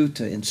to you,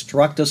 to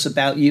instruct us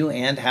about you,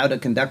 and how to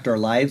conduct our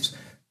lives.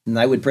 And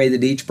I would pray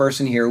that each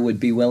person here would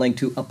be willing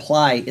to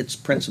apply its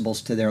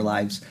principles to their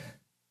lives.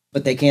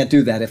 But they can't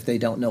do that if they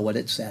don't know what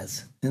it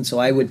says. And so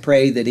I would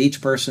pray that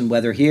each person,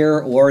 whether here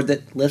or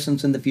that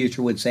listens in the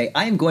future, would say,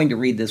 I am going to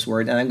read this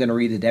word, and I'm going to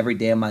read it every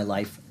day of my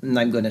life. And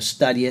I'm going to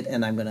study it,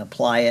 and I'm going to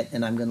apply it,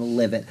 and I'm going to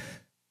live it,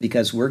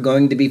 because we're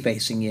going to be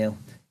facing you.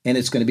 and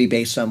it's going to be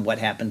based on what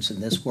happens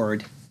in this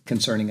word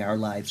concerning our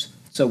lives.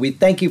 So we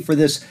thank you for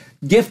this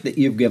gift that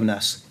you've given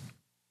us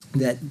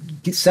that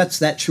sets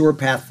that sure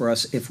path for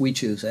us if we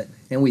choose it.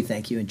 And we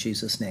thank you in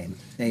Jesus' name.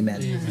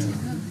 Amen.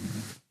 Amen.